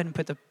yeah, let's go ahead and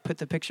put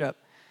the picture up.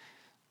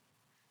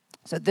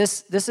 So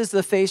this is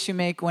the face you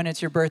make when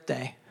it's your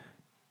birthday.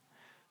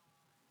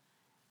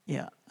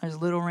 Yeah, there's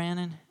little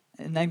Rannon.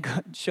 And then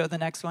show the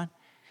next one.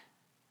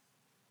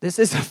 This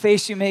is the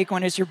face you make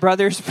when it's your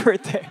brother's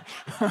birthday.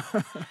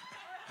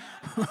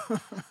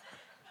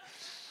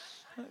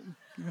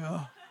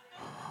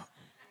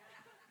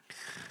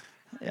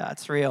 Yeah,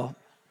 it's real.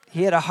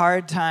 He had a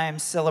hard time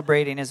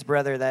celebrating his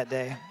brother that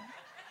day.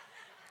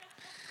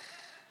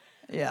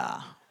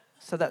 Yeah.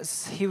 So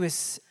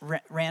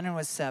Rannon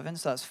was 7,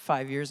 so that was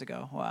 5 years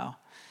ago. Wow.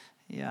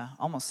 Yeah,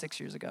 almost 6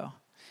 years ago.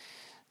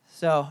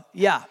 So,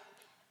 yeah.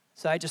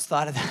 So I just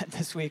thought of that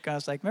this week. I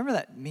was like, remember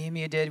that meme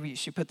you did? You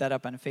should put that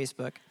up on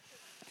Facebook.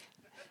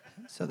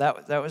 So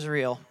that was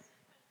real.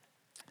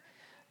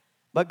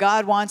 But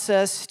God wants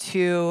us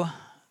to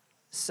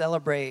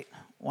celebrate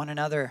one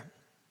another.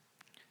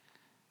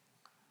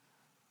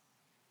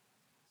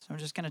 So I'm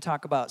just going to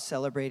talk about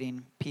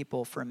celebrating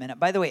people for a minute.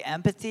 By the way,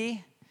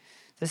 empathy,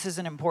 this is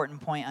an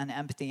important point on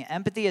empathy.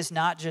 Empathy is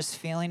not just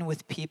feeling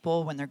with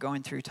people when they're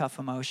going through tough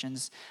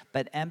emotions,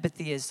 but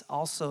empathy is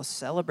also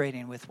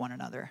celebrating with one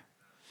another.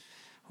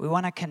 We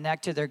want to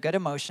connect to their good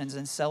emotions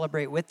and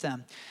celebrate with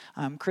them.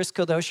 Chris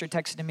Kildosher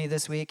texted me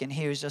this week, and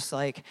he was just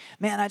like,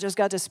 man, I just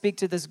got to speak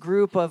to this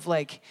group of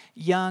like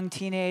young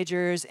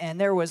teenagers, and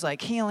there was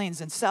like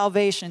healings and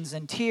salvations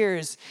and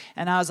tears.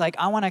 And I was like,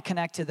 I want to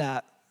connect to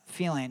that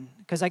feeling,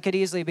 because I could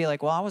easily be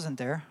like, well, I wasn't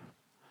there.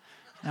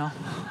 No.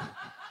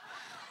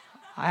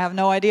 I have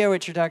no idea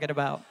what you're talking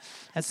about.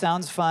 That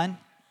sounds fun.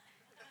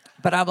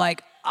 But I'm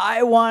like,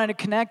 I want to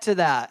connect to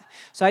that.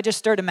 So I just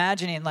started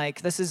imagining,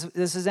 like, this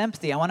is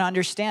empathy. I want to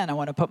understand. I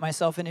want to put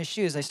myself in his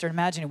shoes. I started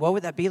imagining, what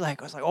would that be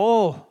like? I was like,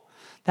 oh,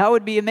 that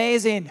would be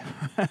amazing.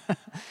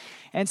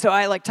 And so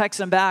I like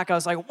texted him back. I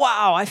was like,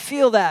 wow, I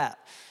feel that.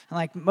 And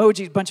like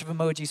emojis, bunch of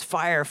emojis,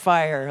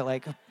 fire,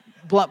 like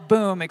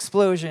boom,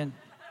 explosion.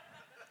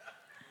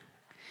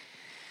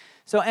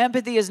 So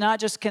empathy is not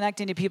just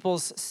connecting to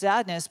people's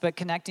sadness, but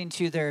connecting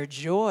to their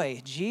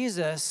joy.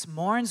 Jesus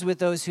mourns with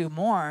those who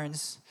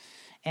mourns,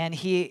 and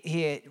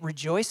he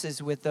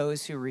rejoices with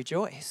those who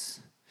rejoice.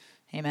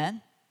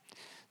 Amen?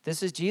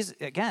 This is Jesus.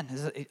 Again,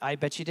 I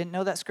bet you didn't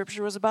know that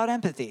scripture was about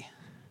empathy.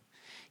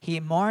 He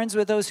mourns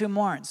with those who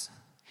mourns,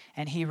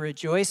 and he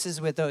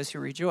rejoices with those who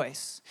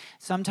rejoice.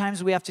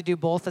 Sometimes we have to do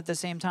both at the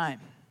same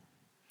time.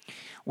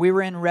 We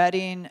were in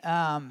Redding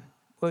 2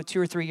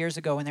 or 3 years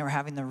ago when they were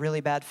having the really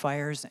bad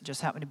fires. It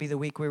just happened to be the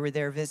week we were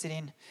there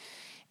visiting.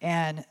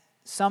 And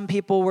some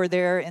people were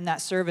there in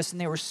that service,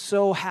 and they were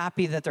so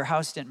happy that their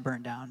house didn't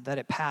burn down, that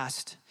it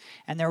passed.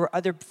 And there were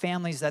other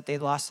families that they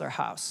lost their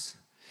house.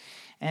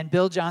 And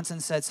Bill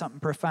Johnson said something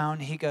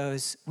profound. He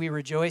goes, we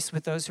rejoice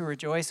with those who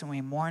rejoice, and we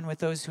mourn with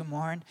those who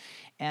mourn.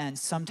 And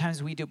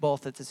sometimes we do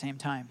both at the same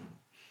time.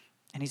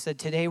 And he said,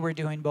 today we're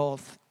doing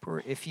both.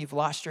 If you've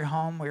lost your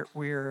home,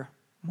 we're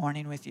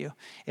mourning with you.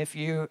 If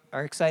you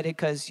are excited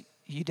because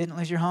you didn't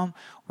lose your home,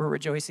 we're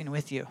rejoicing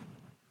with you.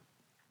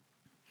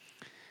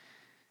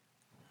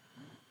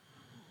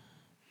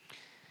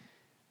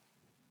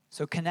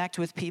 So connect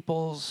with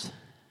people's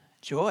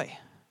joy.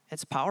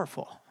 It's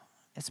powerful.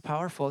 It's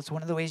powerful. It's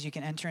one of the ways you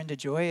can enter into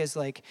joy is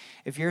like,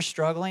 if you're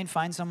struggling,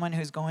 find someone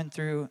who's going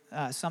through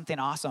something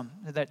awesome,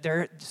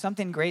 that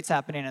something great's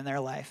happening in their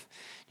life.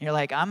 And you're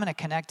like, I'm going to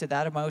connect to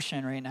that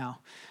emotion right now.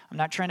 I'm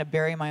not trying to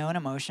bury my own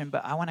emotion,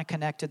 but I want to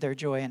connect to their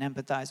joy and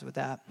empathize with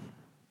that.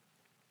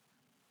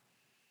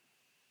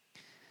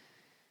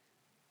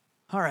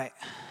 All right.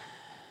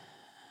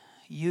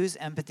 Use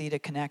empathy to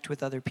connect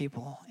with other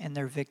people in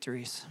their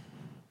victories.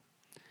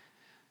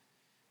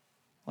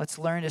 Let's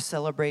learn to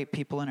celebrate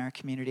people in our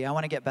community. I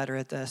want to get better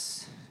at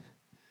this.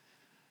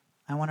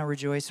 I want to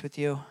rejoice with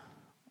you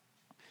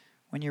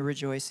when you're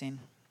rejoicing.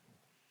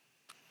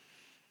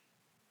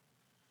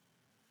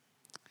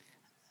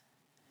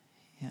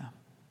 Yeah.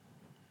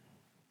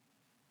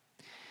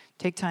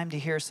 Take time to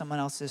hear someone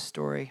else's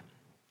story.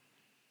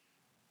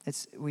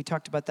 We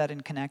talked about that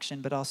in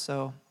connection, but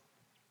also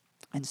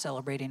in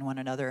celebrating one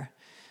another.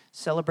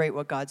 Celebrate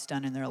what God's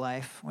done in their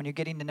life. When you're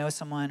getting to know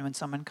someone, when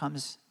someone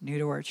comes new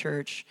to our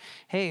church,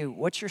 hey,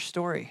 what's your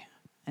story?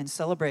 And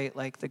celebrate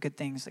like the good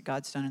things that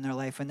God's done in their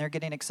life. When they're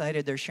getting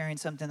excited, they're sharing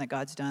something that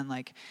God's done,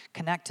 like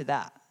connect to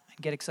that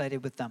and get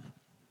excited with them.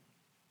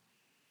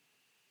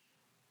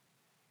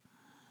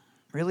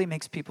 Really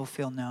makes people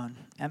feel known.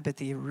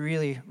 Empathy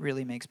really,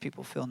 really makes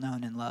people feel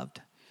known and loved.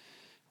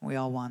 We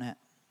all want it.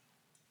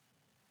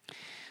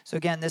 So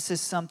again, this is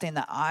something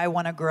that I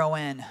want to grow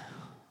in.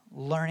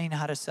 Learning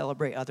how to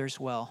celebrate others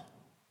well.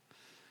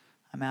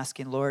 I'm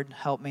asking, Lord,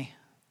 help me.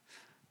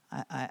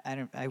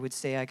 I would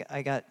say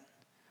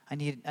I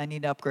need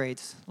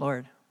upgrades.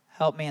 Lord,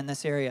 help me in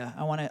this area.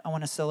 I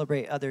want to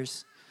celebrate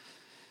others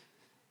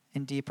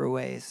in deeper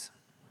ways.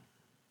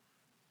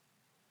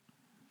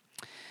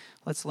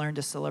 Let's learn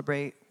to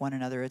celebrate one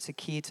another. It's a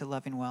key to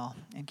loving well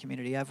in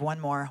community. I have one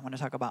more. I want to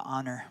talk about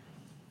honor.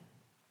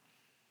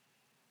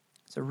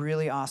 It's a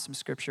really awesome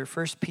scripture.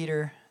 1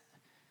 Peter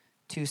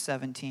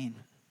 2:17.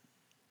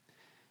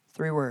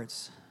 3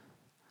 words.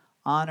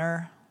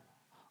 Honor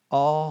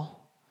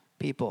all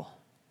people.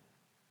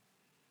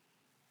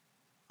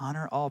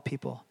 Honor all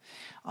people.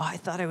 Oh, I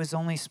thought I was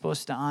only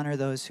supposed to honor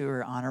those who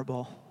are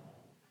honorable.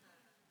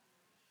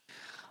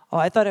 Oh,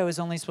 I thought I was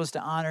only supposed to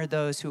honor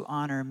those who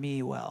honor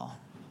me well.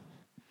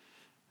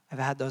 I've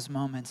had those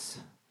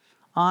moments.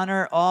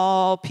 Honor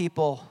all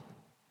people.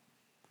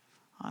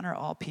 Honor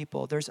all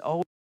people. There's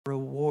always a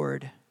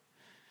reward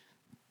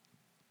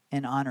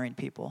in honoring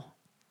people.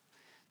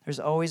 There's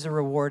always a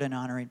reward in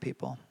honoring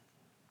people.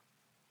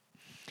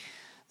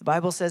 The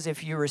Bible says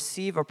if you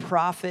receive a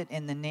prophet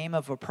in the name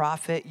of a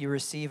prophet, you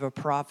receive a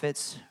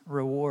prophet's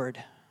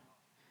reward.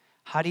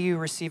 How do you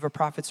receive a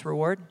prophet's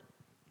reward?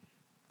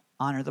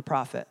 Honor the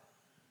prophet.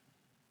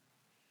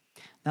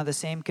 Now, the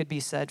same could be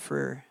said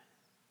for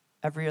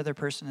every other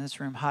person in this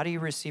room. How do you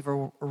receive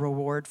a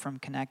reward from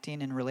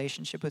connecting in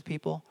relationship with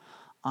people?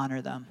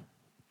 Honor them.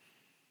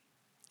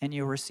 And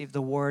you'll receive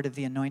the word of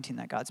the anointing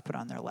that God's put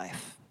on their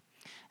life.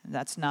 And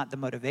that's not the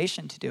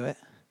motivation to do it.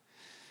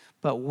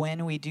 But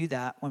when we do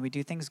that, when we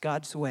do things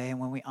God's way, and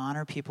when we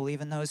honor people,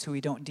 even those who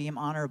we don't deem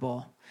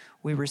honorable,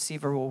 we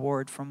receive a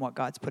reward from what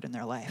God's put in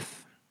their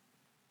life.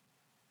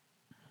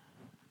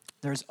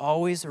 There's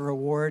always a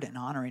reward in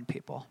honoring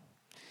people.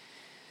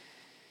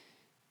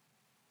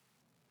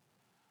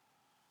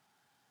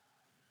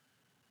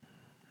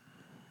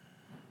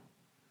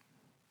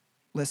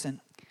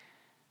 Listen,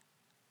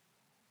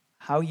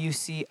 how you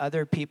see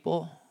other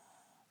people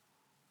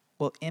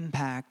will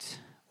impact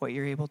what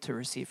you're able to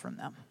receive from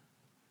them.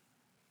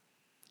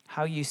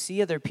 How you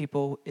see other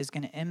people is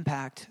going to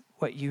impact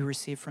what you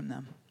receive from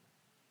them.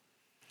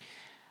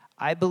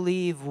 I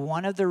believe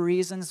one of the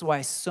reasons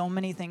why so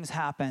many things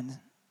happen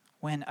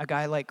when a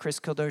guy like Chris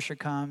Kildosher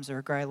comes or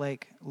a guy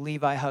like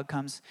Levi Hug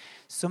comes,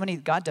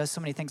 God does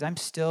so many things. I'm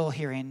still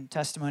hearing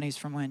testimonies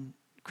from when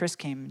Chris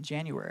came in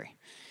January.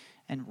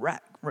 And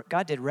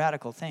God did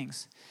radical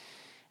things.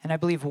 And I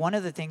believe one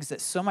of the things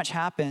that so much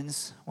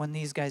happens when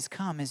these guys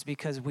come is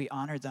because we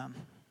honor them.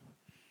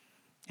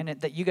 And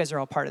that you guys are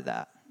all part of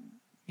that.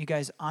 You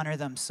guys honor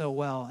them so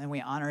well, and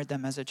we honored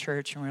them as a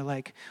church, and we're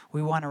like,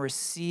 we want to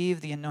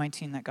receive the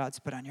anointing that God's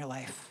put on your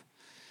life.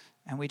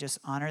 And we just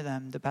honor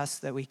them the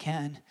best that we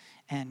can,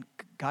 and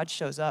God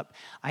shows up.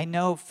 I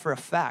know for a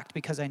fact,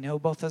 because I know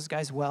both those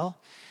guys well,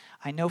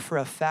 I know for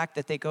a fact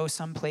that they go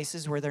some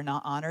places where they're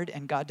not honored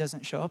and God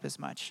doesn't show up as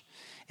much.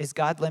 Is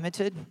God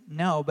limited?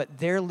 No, but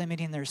they're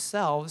limiting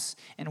themselves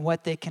in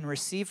what they can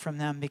receive from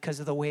them because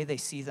of the way they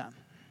see them.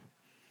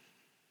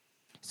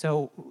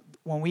 So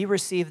when we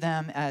receive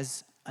them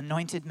as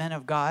anointed men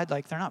of God,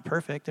 like they're not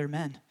perfect, they're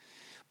men.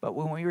 But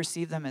when we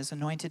receive them as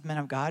anointed men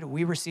of God,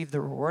 we receive the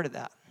reward of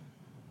that.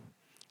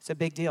 It's a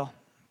big deal.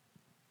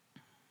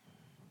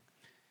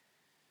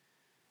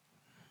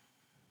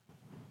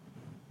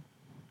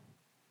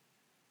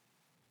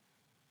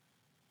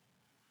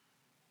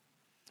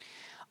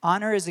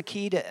 Honor is a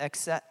key to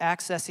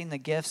accessing the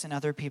gifts in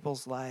other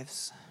people's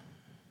lives.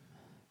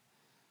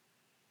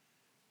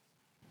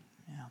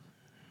 Yeah.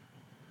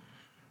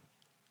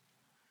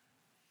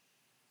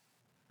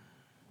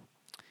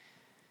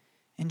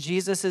 In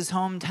Jesus'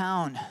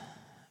 hometown,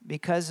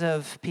 because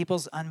of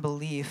people's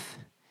unbelief,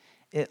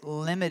 it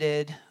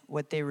limited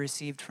what they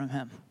received from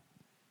him.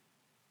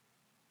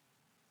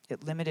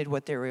 It limited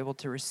what they were able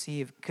to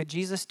receive. Could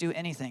Jesus do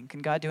anything?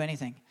 Can God do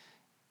anything?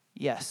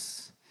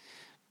 Yes.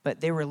 But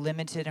they were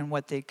limited in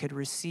what they could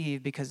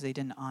receive because they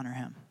didn't honor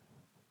him.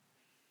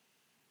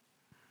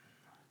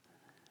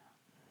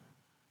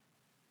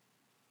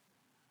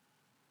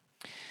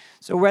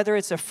 So whether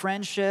it's a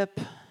friendship,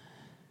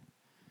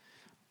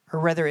 or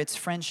whether it's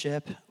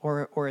friendship,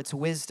 or it's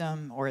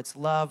wisdom, or it's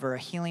love, or a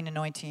healing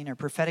anointing, or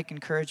prophetic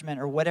encouragement,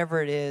 or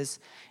whatever it is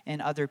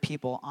in other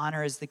people,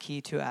 honor is the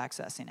key to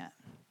accessing it.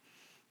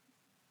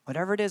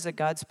 Whatever it is that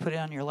God's put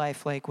on your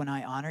life, like when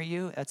I honor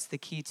you, that's the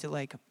key to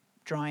like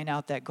drawing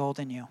out that gold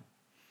in you.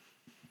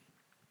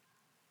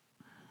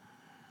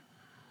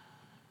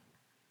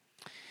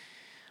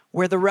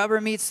 Where the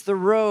rubber meets the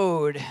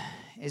road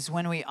is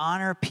when we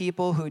honor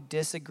people who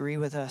disagree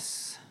with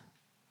us.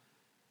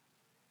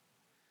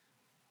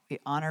 We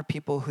honor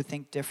people who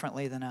think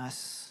differently than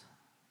us.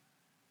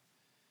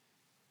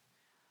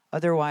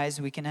 Otherwise,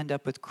 we can end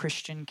up with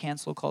Christian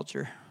cancel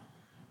culture.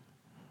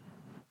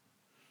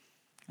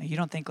 You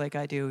don't think like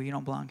I do, you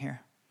don't belong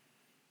here.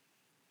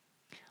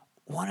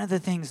 One of the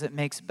things that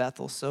makes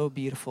Bethel so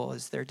beautiful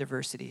is their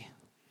diversity.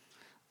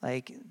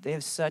 Like, they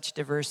have such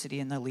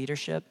diversity in the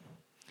leadership.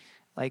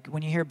 Like,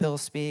 when you hear Bill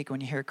speak, when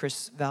you hear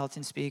Chris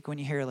Valentin speak, when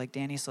you hear, like,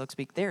 Danny Silk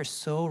speak, they are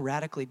so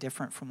radically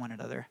different from one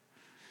another.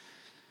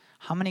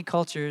 How many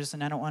cultures,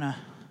 and I don't want to,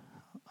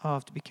 I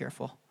have to be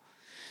careful.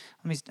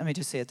 Let me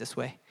just say it this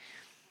way.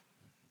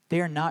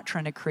 They are not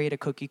trying to create a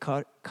cookie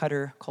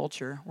cutter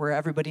culture where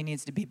everybody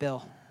needs to be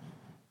Bill.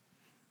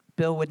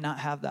 Bill would not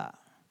have that.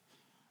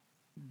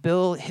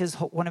 Bill,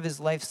 one of his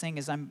life thing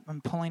is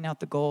I'm pulling out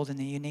the gold and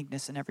the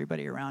uniqueness in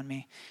everybody around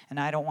me. And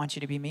I don't want you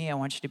to be me, I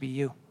want you to be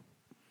you.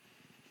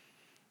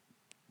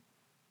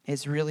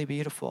 It's really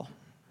beautiful.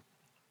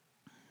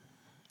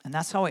 And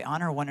that's how we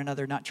honor one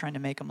another, not trying to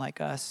make them like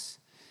us,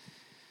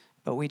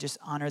 but we just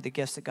honor the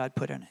gifts that God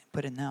put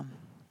in them.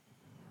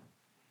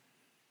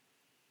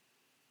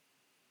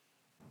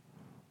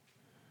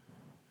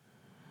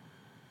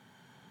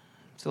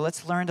 So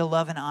let's learn to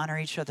love and honor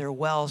each other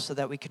well so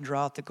that we can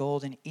draw out the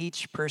gold in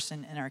each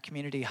person in our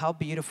community. How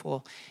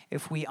beautiful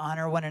if we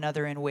honor one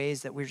another in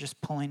ways that we're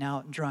just pulling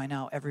out and drawing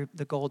out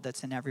the gold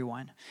that's in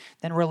everyone.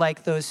 Then we're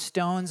like those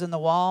stones in the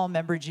wall.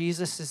 Remember,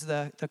 Jesus is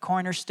the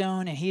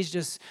cornerstone, and he's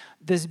just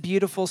this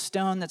beautiful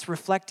stone that's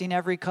reflecting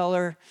every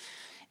color.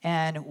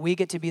 And we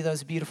get to be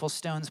those beautiful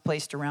stones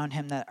placed around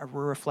him that are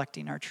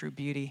reflecting our true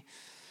beauty.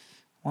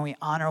 when we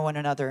honor one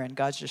another, and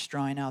God's just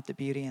drawing out the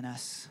beauty in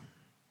us.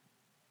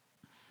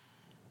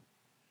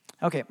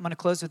 Okay, I'm going to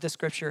close with this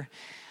scripture.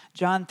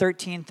 John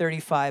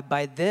 13:35.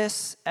 By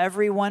this,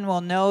 everyone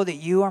will know that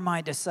you are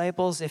my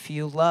disciples if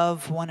you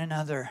love one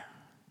another.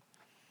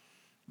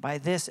 By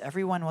this,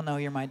 everyone will know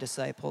you're my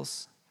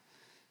disciples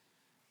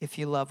if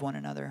you love one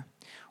another.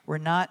 We're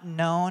not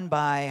known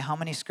by how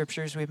many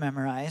scriptures we've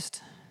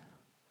memorized.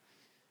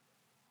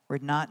 We're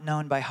not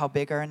known by how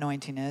big our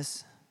anointing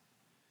is.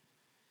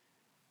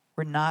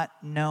 We're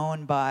not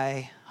known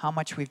by how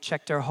much we've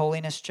checked our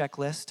holiness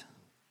checklist.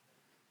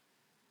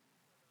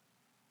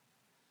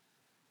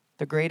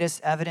 The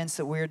greatest evidence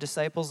that we're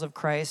disciples of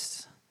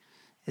Christ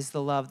is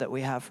the love that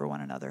we have for one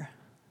another.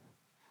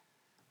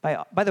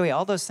 By the way,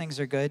 all those things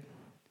are good,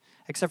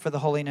 except for the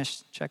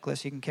holiness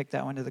checklist. You can kick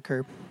that one to the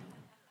curb.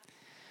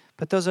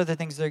 But those are the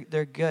things,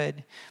 they're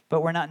good.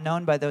 But we're not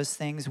known by those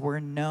things. We're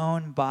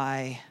known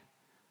by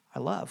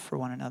our love for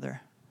one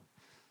another.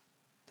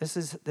 This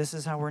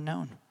is how we're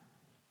known.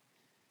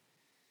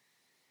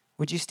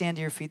 Would you stand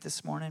to your feet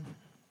this morning?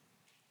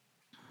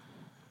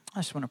 I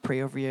just want to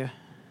pray over you.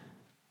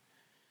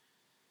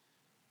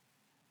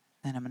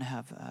 Then I'm going to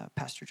have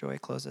Pastor Joy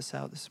close us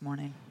out this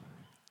morning.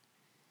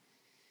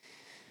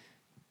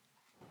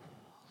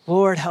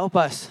 Lord, help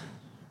us.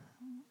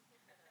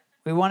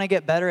 We want to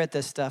get better at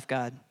this stuff,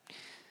 God.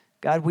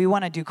 God, we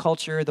want to do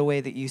culture the way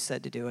that you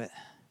said to do it.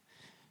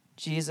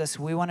 Jesus,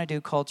 we want to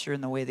do culture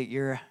in the way that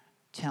you're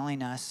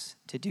telling us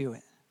to do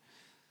it.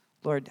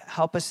 Lord,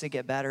 help us to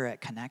get better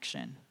at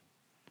connection.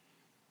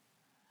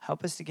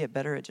 Help us to get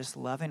better at just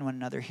loving one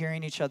another,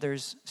 hearing each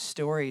other's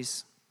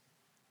stories.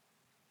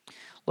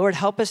 Lord,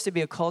 help us to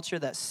be a culture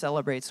that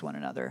celebrates one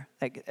another,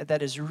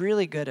 that is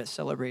really good at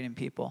celebrating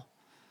people,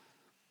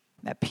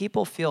 that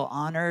people feel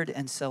honored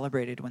and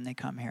celebrated when they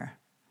come here.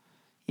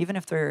 Even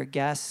if they're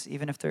guests,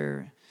 even if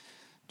they're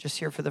just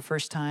here for the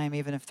first time,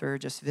 even if they're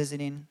just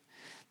visiting,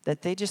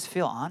 that they just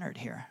feel honored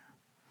here.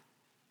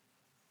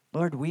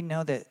 Lord, we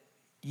know that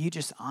you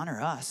just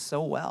honor us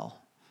so well.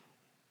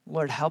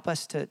 Lord, help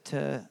us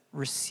to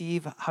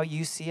receive how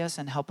you see us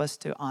and help us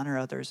to honor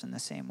others in the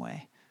same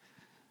way.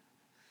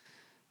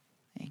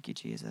 Thank you,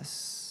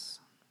 Jesus.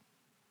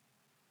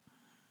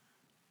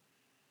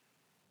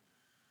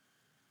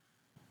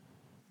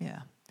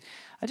 Yeah.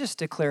 I just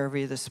declare over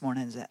you this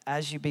morning that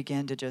as you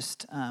begin to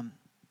just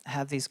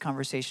have these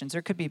conversations,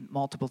 there could be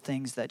multiple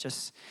things that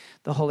just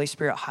the Holy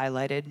Spirit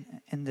highlighted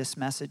in this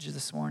message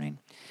this morning.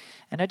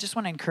 And I just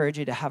want to encourage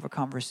you to have a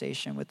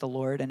conversation with the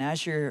Lord. And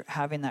as you're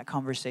having that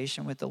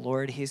conversation with the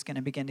Lord, He's going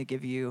to begin to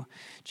give you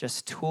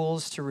just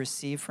tools to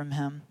receive from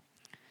Him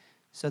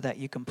so that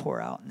you can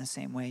pour out in the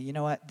same way. You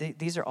know what?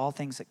 These are all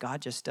things that God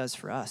just does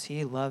for us.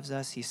 He loves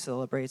us. He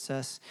celebrates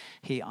us.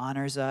 He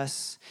honors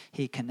us.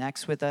 He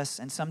connects with us.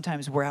 And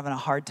sometimes we're having a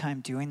hard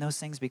time doing those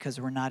things because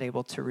we're not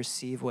able to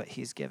receive what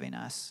He's giving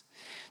us.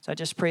 So I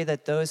just pray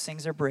that those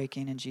things are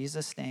breaking in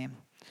Jesus' name.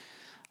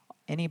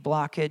 Any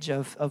blockage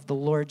of the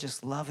Lord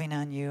just loving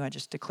on you, I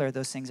just declare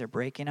those things are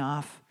breaking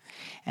off.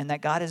 And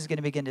that God is going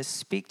to begin to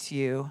speak to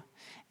you,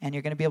 and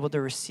you're going to be able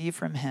to receive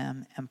from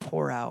Him and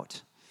pour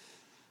out.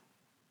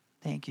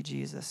 Thank you,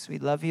 Jesus. We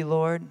love you,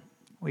 Lord.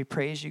 We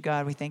praise you,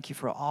 God. We thank you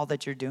for all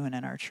that you're doing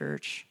in our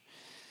church.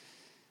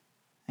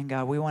 And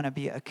God, we want to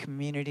be a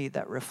community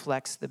that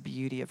reflects the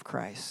beauty of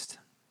Christ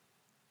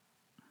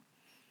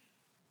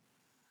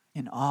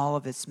in all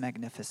of its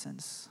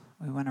magnificence.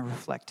 We want to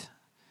reflect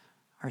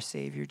our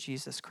Savior,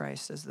 Jesus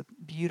Christ, as the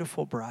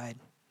beautiful bride.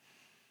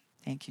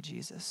 Thank you,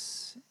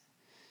 Jesus.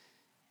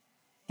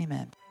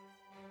 Amen.